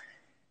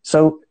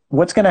so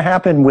what's going to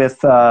happen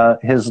with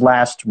his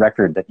last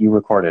record that you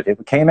recorded?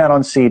 It came out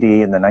on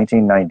CD in the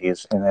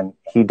 1990s, and then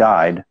he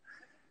died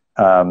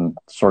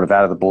sort of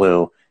out of the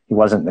blue. He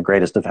wasn't in the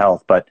greatest of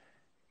health, but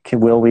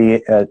will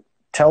we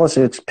tell us?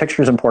 It's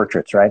Pictures and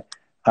Portraits, right?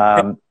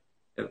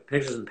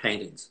 Pictures and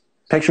Paintings.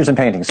 Pictures and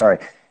Paintings, sorry.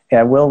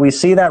 Will we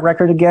see that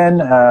record again,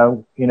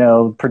 you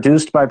know,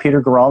 produced by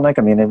Peter Guralnick?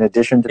 I mean, in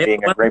addition to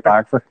being a great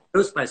biographer?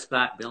 Produced by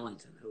Scott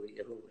Billington, who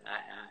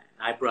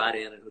I brought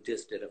in and who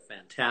just did a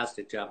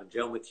fantastic job. And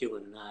Joe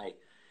McEwen and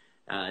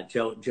I,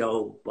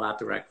 Joe bought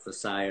the record for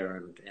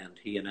Sire, and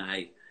he and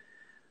I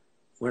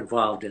were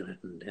involved in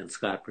it, and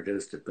Scott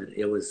produced it. But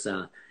it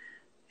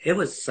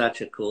was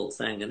such a cool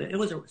thing. And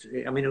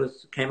it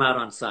came out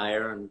on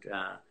Sire, and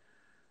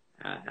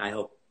I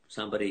hope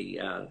somebody,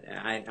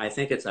 I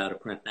think it's out of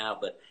print now,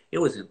 but it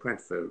was in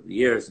print for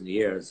years and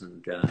years,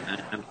 and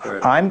I'm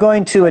sure. I'm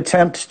going to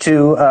attempt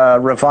to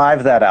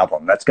revive that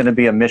album. That's going to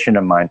be a mission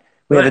of mine.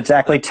 We have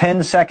exactly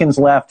 10 seconds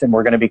left, and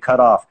we're going to be cut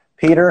off.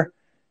 Peter,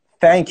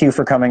 thank you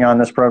for coming on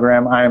this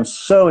program. I am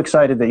so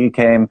excited that you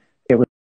came.